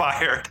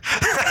fired.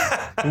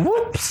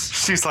 Whoops.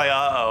 She's like,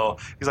 uh-oh.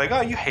 He's like,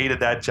 oh, you hated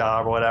that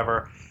job or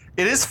whatever.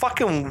 It is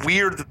fucking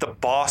weird that the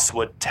boss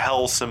would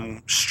tell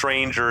some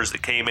strangers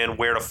that came in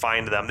where to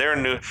find them.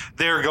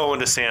 They're going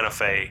to Santa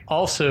Fe.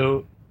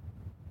 Also,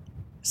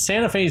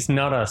 Santa Fe's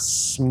not a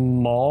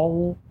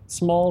small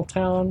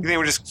town. You think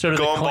we're just So do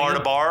the going bar Clanes-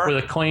 to bar? Were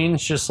the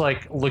Clanes just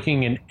like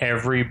looking in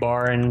every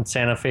bar in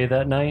Santa Fe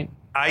that night?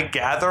 I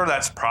gather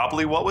that's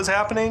probably what was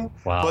happening.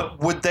 Wow. But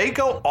would they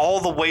go all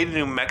the way to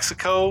New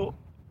Mexico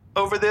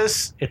over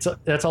this?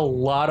 That's a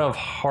lot of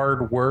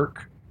hard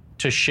work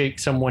to shake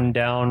someone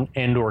down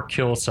and or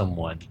kill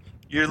someone.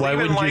 You're Why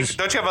leaving wouldn't you like, s-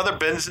 don't you have other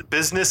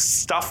business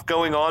stuff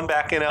going on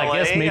back in LA? I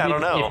guess maybe I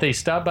don't know. if they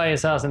stopped by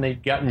his house and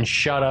they'd gotten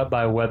shot up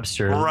by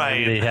Webster, then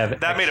right. they'd have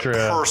that extra, made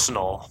it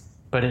personal.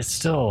 But it's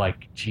still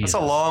like, Jesus.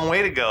 That's a long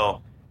way to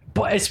go.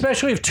 But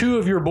especially if two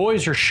of your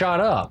boys are shot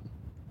up.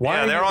 Why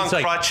Yeah, are they're you- on it's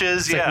like-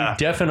 crutches. it's like Yeah. we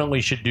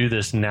definitely should do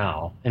this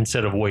now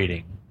instead of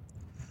waiting.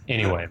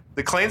 Anyway.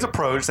 The Clanes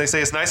approach. They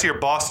say, it's nice of your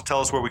boss to tell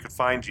us where we could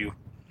find you.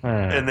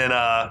 And And then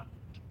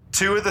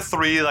two of the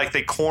three, like,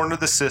 they corner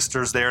the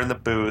sisters there in the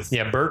booth.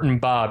 yeah, Bert and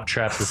Bob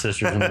trapped the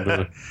sisters in the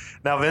booth.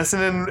 Now,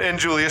 Vincent and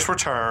Julius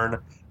return.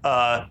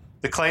 The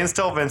Clanes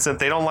tell Vincent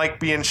they don't like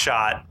being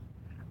shot.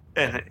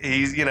 And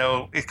he's,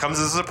 it comes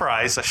as a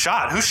surprise. A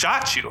shot? Who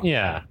shot you?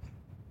 Yeah.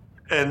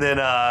 And then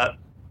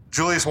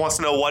Julius wants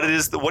to know what it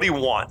is. What do you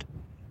want?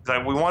 He's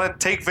like, we want to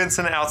take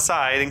Vincent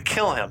outside and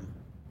kill him.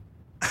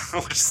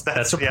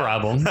 That's a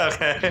problem.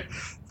 Okay.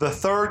 The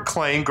third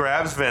Clane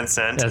grabs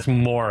Vincent. That's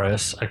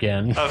Morris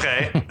again.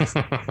 Okay.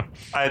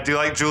 I do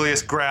like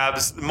Julius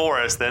grabs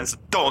Morris then, so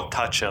don't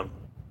touch him.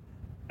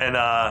 And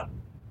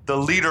the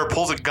leader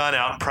pulls a gun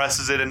out and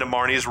presses it into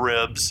Marnie's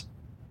ribs.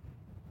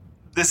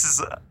 This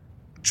is...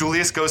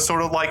 Julius goes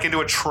sort of like into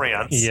a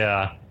trance.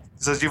 Yeah.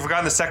 He says, you've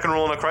forgotten the second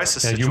rule in a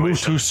crisis Yeah, you situation.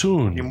 moved too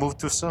soon. You moved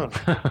too soon.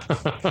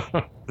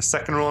 The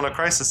second rule in a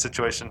crisis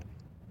situation.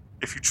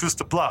 If you choose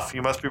to bluff,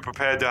 you must be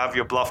prepared to have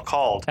your bluff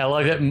called. I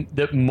like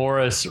that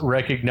Morris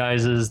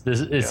recognizes this.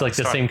 It's Yeah, like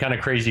the same kind of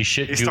crazy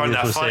shit He's Julius starting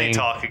that was funny saying.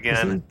 talk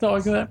again.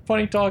 Talking that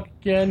funny talk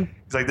again.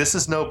 He's like, this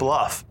is no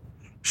bluff.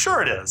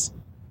 Sure it is.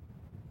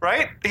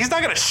 Right? He's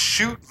not going to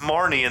shoot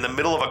Marnie in the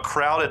middle of a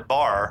crowded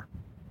bar.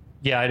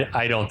 Yeah,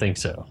 I don't think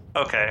so.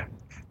 Okay.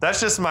 That's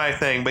just my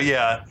thing. But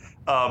yeah,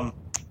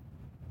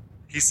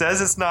 he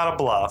says it's not a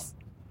bluff.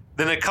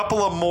 Then a couple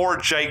of more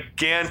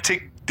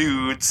gigantic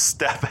dudes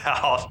step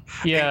out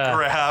Yeah. and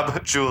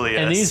grab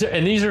Julius.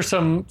 And these are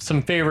some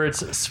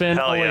favorites: Sven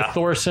Hell Ole yeah.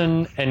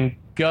 Thorson and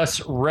Gus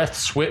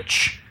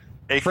Rethswich,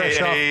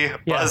 AKA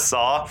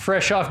Buzzsaw.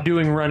 fresh off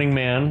doing Running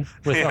Man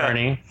with Yeah.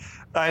 Arnie.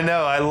 I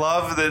know. I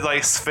love that,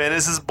 like, Sven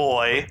is his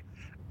boy.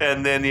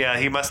 And then, yeah,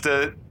 he must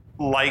have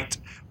liked...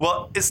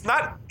 Well, it's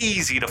not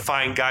easy to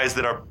find guys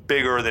that are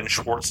bigger than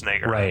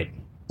Schwarzenegger. Right.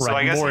 So I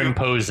Right. guess More you-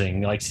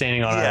 imposing, like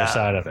standing on Yeah. either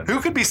side of him. Who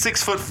could be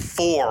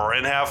 6'4"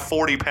 and have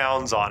 40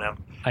 pounds on him?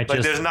 I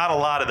just- there's not a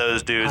lot of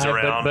those dudes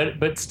around.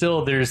 But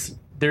still, there's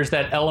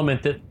that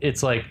element that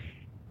it's like,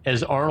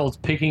 as Arnold's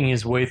picking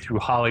his way through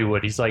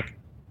Hollywood, he's like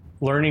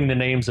learning the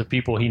names of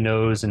people he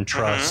knows and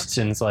trusts,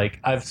 and it's like,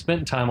 I've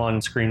spent time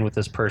on screen with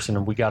this person,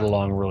 and we got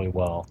along really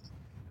well.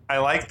 I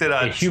like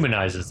that. It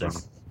humanizes them.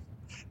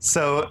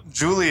 So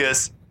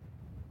Julius,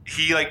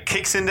 he like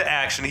kicks into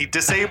action. He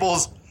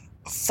disables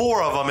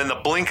 4 of them in the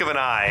blink of an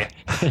eye.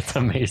 It's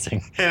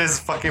amazing. It is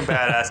fucking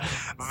badass.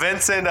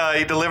 Vincent,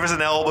 he delivers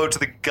an elbow to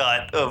the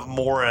gut of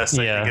Morris.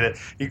 Yeah.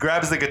 He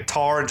grabs the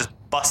guitar and just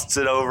busts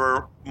it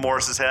over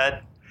Morris's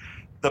head.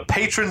 The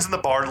patrons in the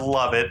bar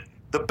love it.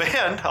 The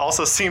band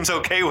also seems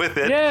okay with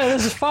it. Yeah,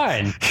 this is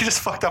fine. He just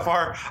fucked up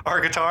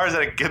our guitars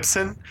at a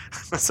Gibson.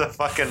 It's a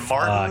fucking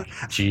Martin.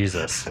 Fuck,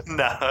 Jesus.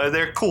 No,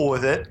 they're cool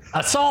with it.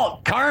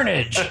 Assault,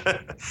 carnage.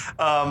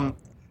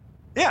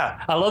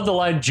 Yeah, I love the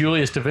line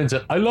Julius to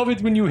Vincent. I love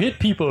it when you hit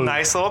people.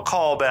 nice little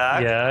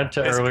callback. Yeah,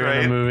 to It's earlier in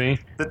great. the movie.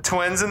 The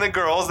twins and the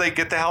girls, they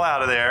get the hell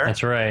out of there.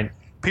 That's right.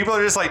 People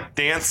are just like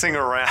dancing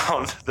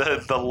around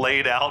the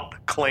laid out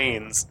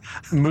Clanes.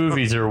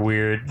 Movies are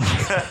weird.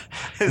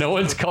 No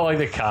one's calling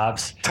the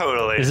cops.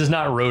 Totally. This is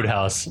not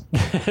Roadhouse,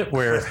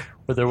 where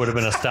there would have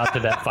been a stop to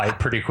that fight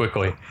pretty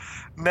quickly.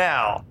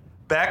 Now,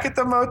 back at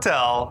the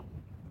motel,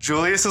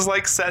 Julius is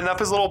like setting up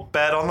his little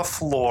bed on the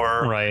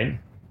floor. Right.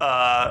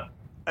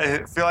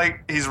 I feel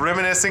like he's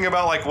reminiscing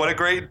about like what a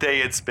great day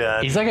it's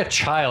been. He's like a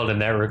child in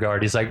that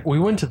regard. He's like, we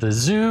went to the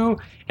zoo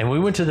and we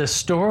went to the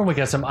store and we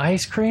got some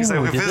ice cream. He's like,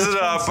 and we did this visited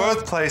fun our stuff."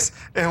 birthplace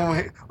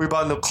and we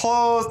bought new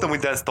clothes, then we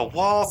danced the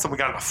waltz, and we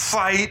got in a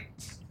fight.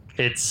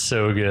 It's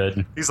so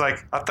good. He's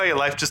like, I'll tell you,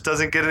 life just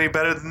doesn't get any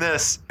better than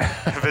this.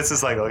 And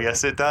Vincent's like, oh,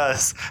 yes, it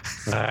does.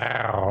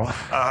 Wow.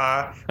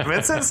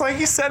 Vincent's like,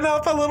 he's setting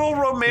up a little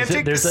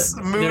romantic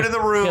mood in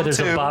the room, Yeah, there's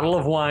too. a bottle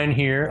of wine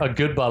here, a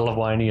good bottle of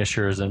wine, he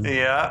assures him.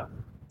 Yeah.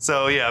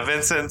 So, yeah,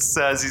 Vincent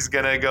says he's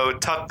going to go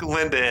tuck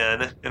Linda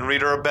in and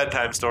read her a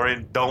bedtime story.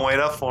 And don't wait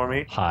up for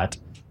me. Hot.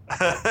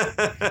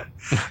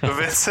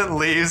 Vincent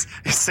leaves.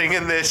 He's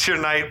singing the It's Your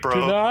Night, Bro.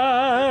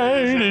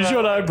 Tonight is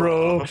your night,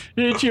 bro.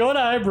 It's your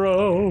night,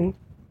 bro.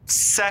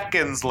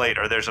 Seconds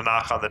later, there's a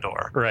knock on the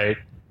door. Right.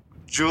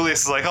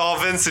 Julius is like, oh,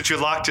 Vincent, you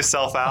locked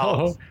yourself out.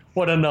 Oh,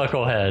 what a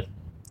knucklehead.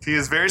 He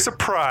is very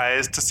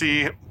surprised to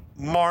see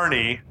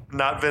Marnie,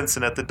 not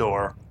Vincent, at the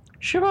door.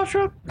 Ship.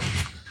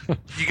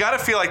 You got to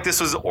feel like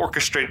this was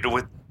orchestrated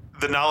with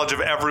the knowledge of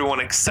everyone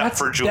except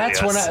for Julius.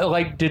 That's when I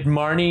like. Did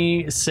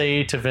Marnie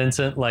say to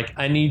Vincent, like,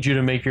 I need you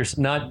to make your,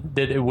 not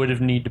that it would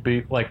have need to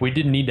be like, we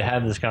didn't need to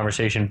have this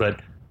conversation,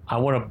 but I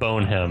want to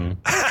bone him.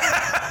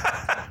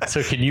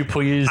 So can you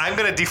please? I'm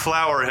going to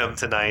deflower him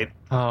tonight.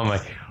 Oh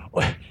my.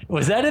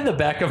 Was that in the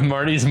back of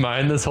Marnie's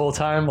mind this whole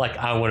time? Like,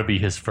 I want to be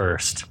his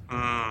first.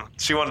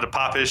 She wanted to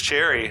pop his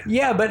cherry.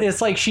 Yeah, but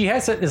it's like she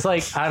has to, it's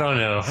like, I don't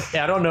know.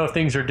 I don't know if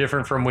things are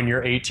different from when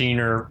you're 18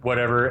 or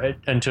whatever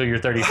until you're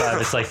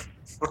 35. It's like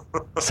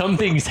some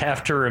things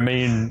have to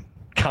remain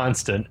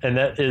constant, and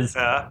that is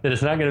that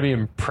it's not going to be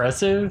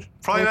impressive.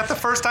 Probably not the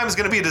first time. It's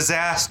going to be a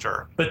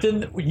disaster. But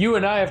then you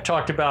and I have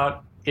talked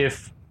about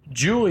if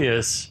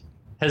Julius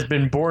has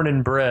been born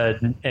and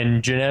bred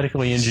and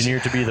genetically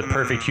engineered to be the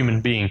perfect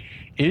human being,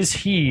 is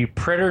he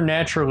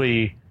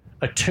preternaturally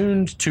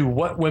attuned to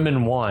what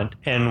women want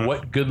and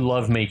what good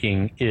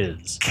lovemaking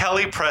is?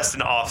 Kelly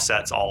Preston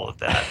offsets all of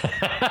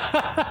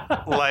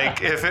that.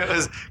 Like, if it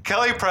was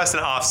Kelly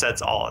Preston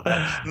offsets all of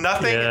that.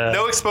 Nothing,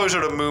 no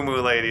exposure to Moo Moo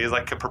Ladies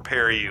like can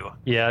prepare you.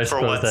 Yeah, I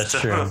suppose that's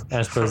true.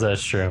 I suppose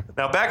that's true.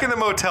 Now, back in the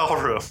motel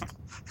room,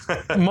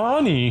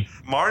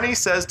 Marnie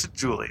says to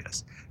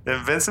Julius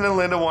that Vincent and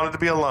Linda wanted to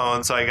be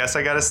alone, so I guess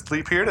I got to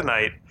sleep here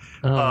tonight.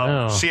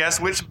 No. She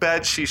asks which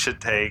bed she should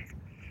take.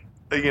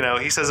 You know,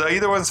 he says, oh,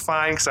 either one's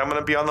fine because I'm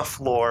going to be on the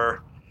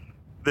floor.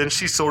 Then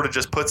she sort of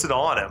just puts it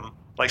on him.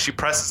 Like, she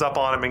presses up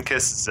on him and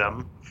kisses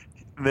him.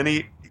 And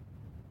then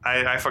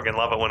I fucking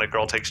love it when a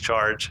girl takes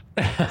charge.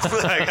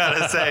 I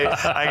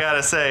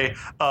gotta say.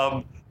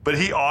 But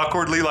he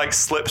awkwardly, like,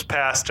 slips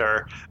past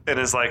her and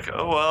is like,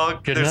 oh,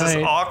 well, there's this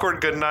awkward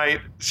good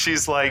night.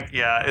 She's like,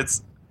 yeah,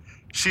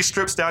 she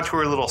strips down to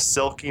her little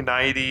silky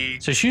nightie.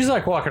 So she's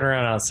like walking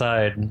around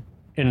outside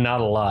and not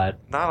a lot.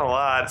 Not a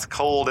lot. It's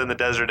cold in the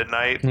desert at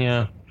night.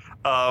 Yeah.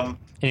 Anyway.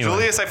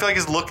 Julius, I feel like,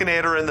 is looking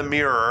at her in the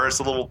mirror. It's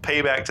a little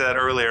payback to that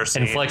earlier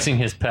scene. And flexing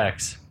his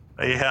pecs.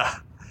 Yeah.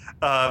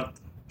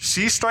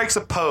 She strikes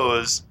a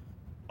pose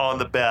on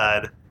the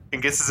bed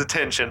and gets his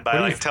attention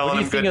by telling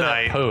him good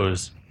night.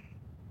 Pose?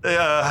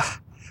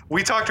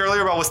 We talked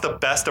earlier about what's the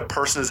best a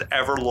person has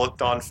ever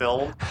looked on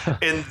film,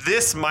 and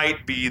this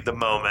might be the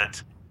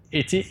moment.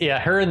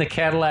 Her in the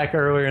Cadillac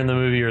earlier in the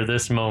movie, or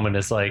this moment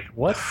is like,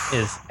 what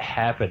is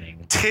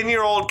happening?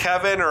 10-year-old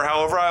Kevin, or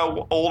however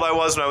old I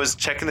was when I was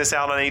checking this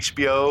out on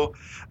HBO,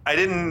 I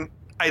didn't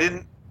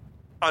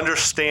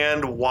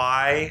understand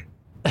why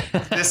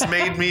this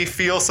made me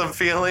feel some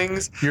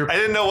feelings. I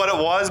didn't know what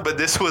it was, but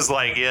this was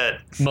like it.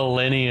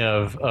 Millennia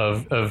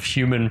of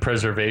human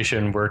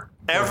preservation were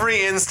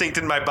every instinct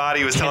in my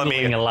body was telling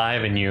me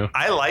alive in you.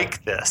 I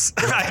like this.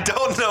 I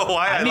don't know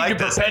why I like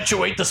this. I need to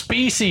perpetuate the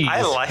species.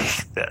 I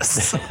like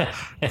this.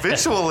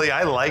 Visually,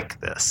 I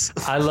like this.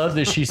 I love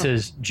that she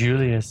says,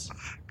 Julius.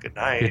 Good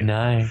night. Good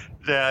night.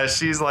 Yeah,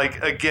 she's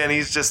like, again,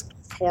 he's just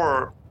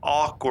poor,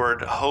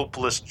 awkward,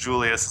 hopeless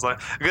Julius is like,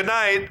 good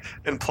night,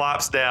 and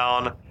plops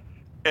down.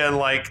 And,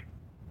 like,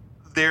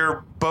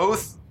 they're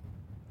both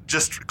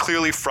just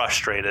clearly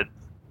frustrated.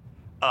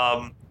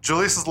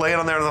 Julius is laying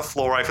on there on the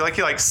floor. I feel like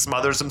he, like,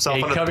 smothers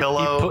himself on a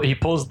pillow. He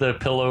pulls the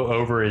pillow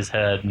over his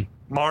head.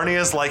 Marnie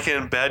is, like,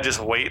 in bed just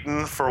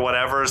waiting for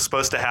whatever is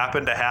supposed to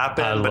happen,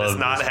 but it's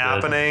not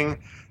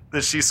happening.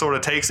 Then she sort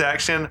of takes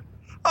action.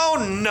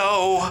 Oh,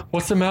 no.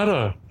 What's the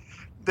matter?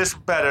 This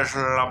bed is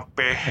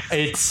lumpy.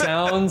 It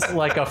sounds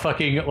like a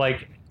fucking,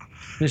 like,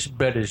 this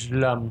bed is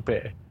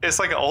lumpy. It's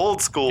like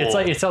old school.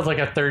 It sounds like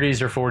a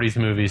 30s or 40s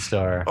movie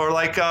star. Or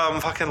like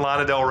fucking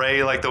Lana Del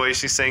Rey, like the way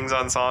she sings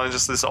on songs,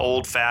 just this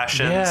old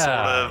fashioned sort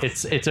of.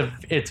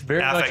 It's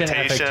very much an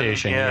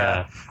affectation.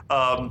 Yeah.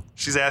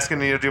 She's asking,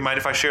 do you mind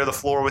if I share the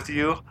floor with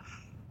you?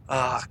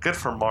 Good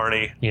for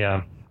Marnie.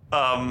 Yeah.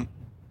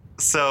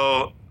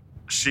 So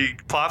she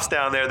plops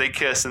down there, they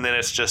kiss, and then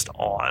it's just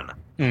on.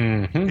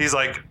 Mm-hmm. He's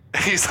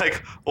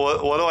like,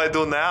 what do I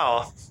do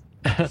now?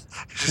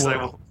 She's like,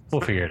 well, we'll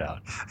figure it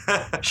out.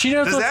 She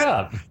knows what's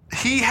up.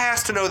 He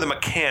has to know the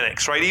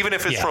mechanics, right? Even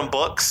if it's from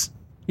books.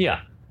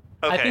 Yeah.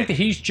 Okay. I think that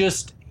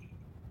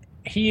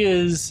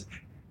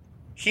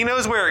he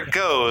knows where it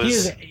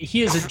goes.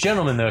 he is a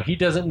gentleman though. He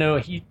doesn't know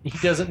he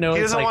doesn't know.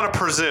 He it's doesn't like, want to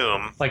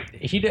presume. like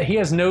he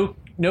has no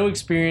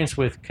experience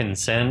with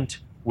consent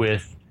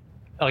with.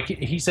 Like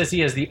he says, he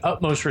has the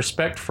utmost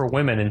respect for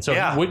women, and so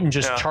Yeah, he wouldn't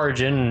just yeah.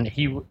 charge in.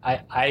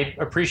 I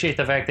appreciate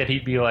the fact that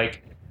he'd be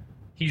like,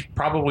 he's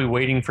probably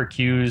waiting for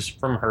cues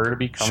from her to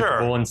be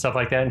comfortable Sure. and stuff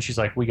like that, and she's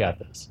like, "We got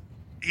this."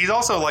 He's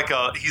also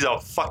he's a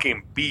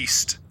fucking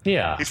beast.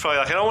 Yeah, He's probably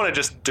like, I don't want to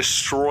just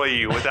destroy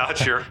you without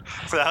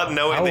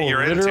knowing I that will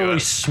you're into literally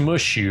it.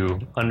 smush you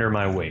under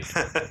my weight.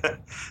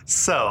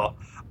 So,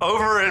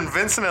 over in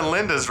Vincent and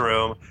Linda's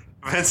room,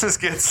 Vincent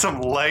gets some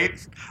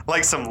late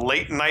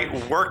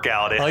night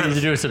workout in. All you have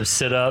to do is some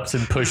sit-ups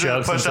and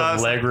push-ups and some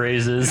Push-ups. leg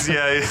raises.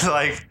 Yeah, he's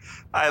like,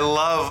 I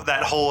love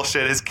that whole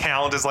shit. His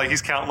count is like,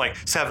 he's counting like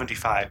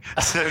 75,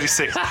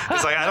 76.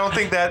 It's like, I don't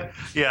think that,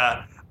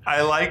 yeah.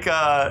 I like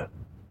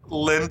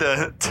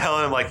Linda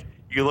telling him, like,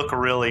 you look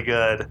really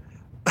good.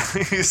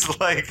 He's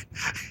like,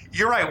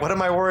 you're right. What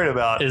am I worried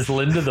about? Is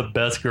Linda the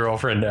best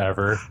girlfriend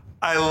ever?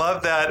 I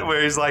love that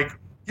where he's like,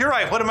 you're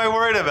right. What am I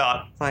worried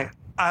about? Like,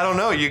 I don't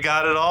know. You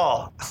got it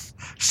all.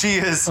 She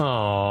is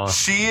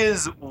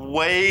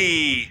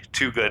way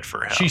too good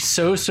for him. She's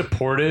so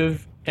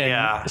supportive and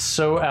Yeah.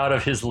 so out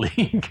of his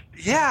league.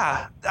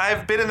 Yeah,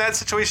 I've been in that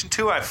situation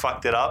too. I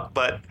fucked it up,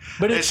 but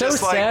But it's so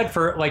just like, sad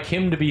for like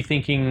him to be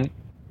thinking,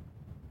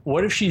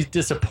 what if she's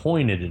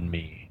disappointed in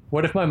me?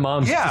 What if my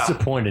mom's Yeah.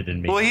 disappointed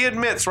in me? well, he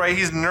admits, right?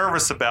 He's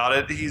nervous about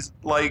it. He's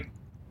like,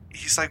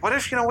 what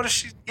if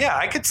she? Yeah,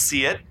 I could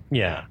see it.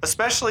 yeah.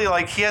 Especially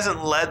like he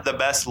hasn't led the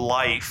best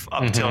life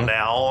up till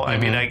now. I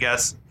mean, I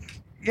guess,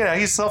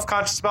 he's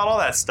self-conscious about all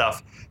that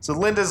stuff. So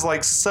Linda's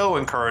like so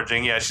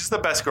encouraging. Yeah, she's the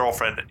best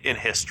girlfriend in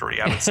history,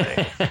 I would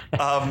say.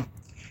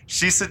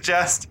 She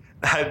suggests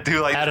that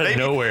Out of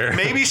nowhere.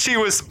 Maybe she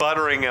was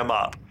buttering him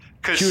up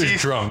because She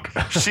was drunk.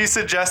 She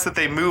suggests that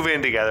they move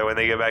in together when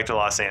they get back to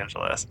Los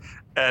Angeles.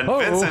 And Oh.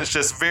 Vincent's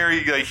just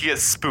very, like, he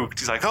gets spooked.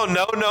 He's like, oh,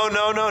 no.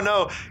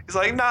 He's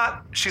like,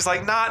 not. She's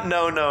like, not,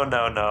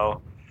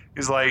 no.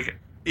 He's like,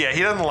 yeah,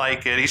 he doesn't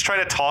like it. He's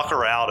trying to talk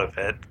her out of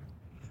it.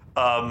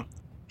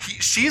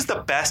 She's the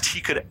best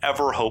he could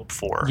ever hope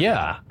for.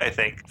 Yeah. I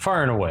think.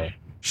 Far and away.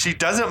 She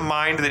doesn't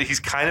mind that he's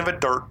kind of a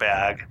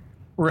dirtbag.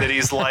 Right. That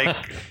he's like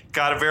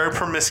got a very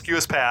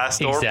promiscuous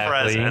past or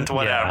present,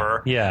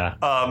 whatever. Yeah.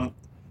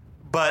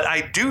 But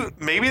I do,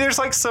 maybe there's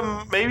like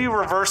maybe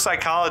reverse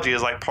psychology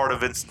is like part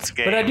of Vincent's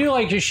game. But I do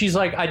like that she's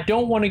like, I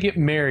don't want to get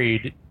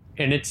married,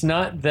 and it's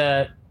not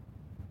that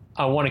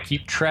I want to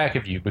keep track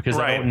of you because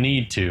I Right. don't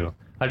need to.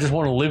 I just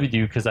want to live with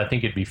you because I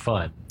think it'd be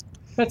fun.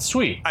 That's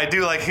sweet. I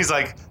do like, he's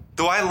like,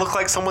 do I look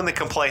like someone that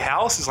can play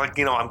house? He's like,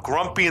 I'm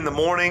grumpy in the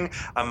morning.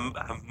 I'm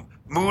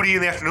moody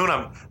in the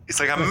afternoon. It's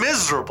like, I'm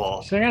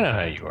miserable. She's like, I know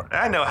how you are.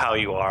 I know how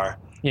you are.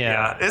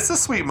 Yeah. It's a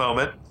sweet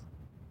moment.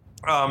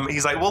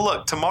 He's like, well,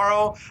 look,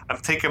 tomorrow I'm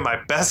taking my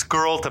best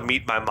girl to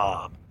meet my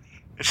mom.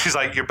 And she's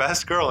like, your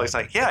best girl? He's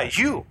like, yeah,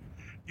 you.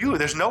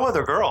 There's no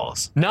other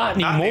girls. Not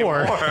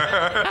anymore.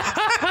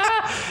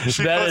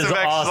 She That puts is it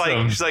back.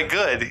 awesome. She's like,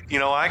 good. You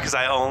know why? Because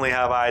I only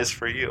have eyes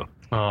for you.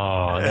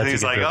 Oh, that's And a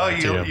he's good like,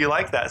 joke, oh, too. you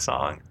like that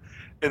song?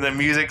 And the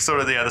music sort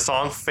of, the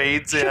song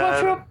fades in.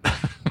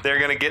 They're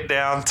going to get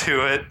down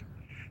to it.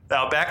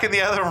 Now, back in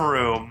the other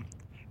room,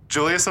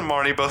 Julius and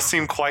Marnie both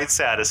seem quite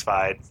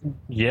satisfied.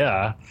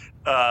 Yeah.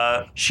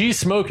 Uh, She's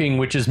smoking,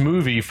 which is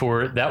movie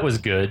for that was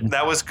good.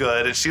 that was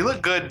good. And she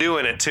looked good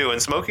doing it, too.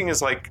 And smoking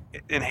is, like,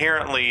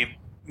 inherently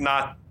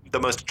not the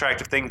most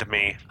attractive thing to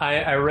me.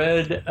 I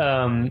read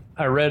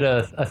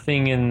a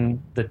thing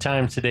in the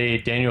Times today.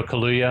 Daniel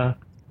Kaluuya,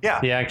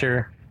 Yeah. the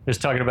actor, was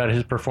talking about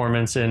his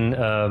performance in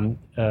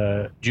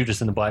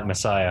Judas and the Black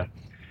Messiah,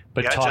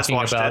 but Yeah, I just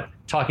watched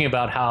talking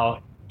about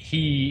how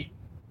he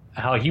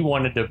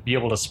wanted to be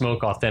able to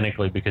smoke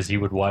authentically because he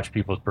would watch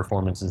people's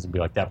performances and be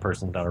like, that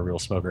person's not a real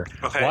smoker.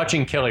 Okay.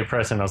 Watching Kelly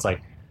Preston, I was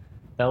like,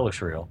 that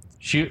looks real.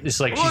 It's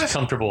like Well, she's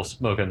comfortable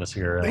smoking the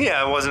cigarette.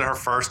 Yeah, it wasn't her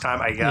first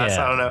time, I guess.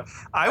 Yeah. I don't know.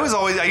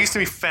 I used to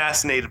be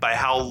fascinated by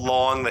how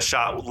long the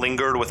shot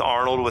lingered with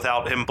Arnold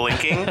without him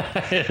blinking.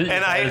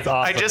 And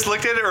I just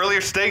looked at it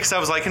earlier today because I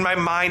was like, in my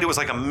mind, it was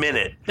like a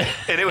minute.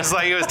 And it was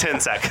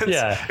 10 seconds.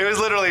 Yeah. It was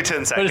literally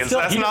 10 seconds. still,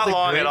 That's he not does a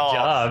long great at all.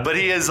 job. But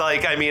he is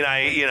like, I mean,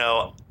 I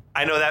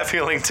know that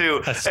feeling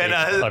too. a state And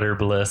of utter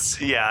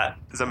bliss. yeah,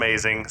 it's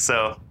amazing.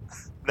 So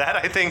that,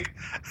 I think,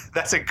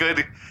 that's a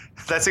good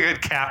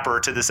capper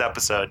to this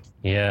episode.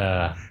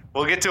 Yeah.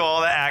 We'll get to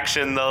all the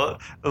action, The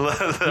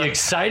the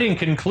exciting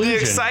conclusion.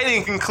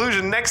 exciting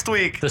conclusion next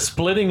week, The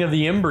splitting of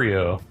the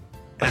embryo.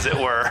 as it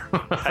were.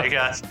 I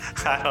guess.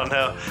 I don't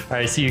know. All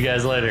right, see you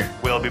guys later.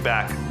 We'll be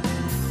back.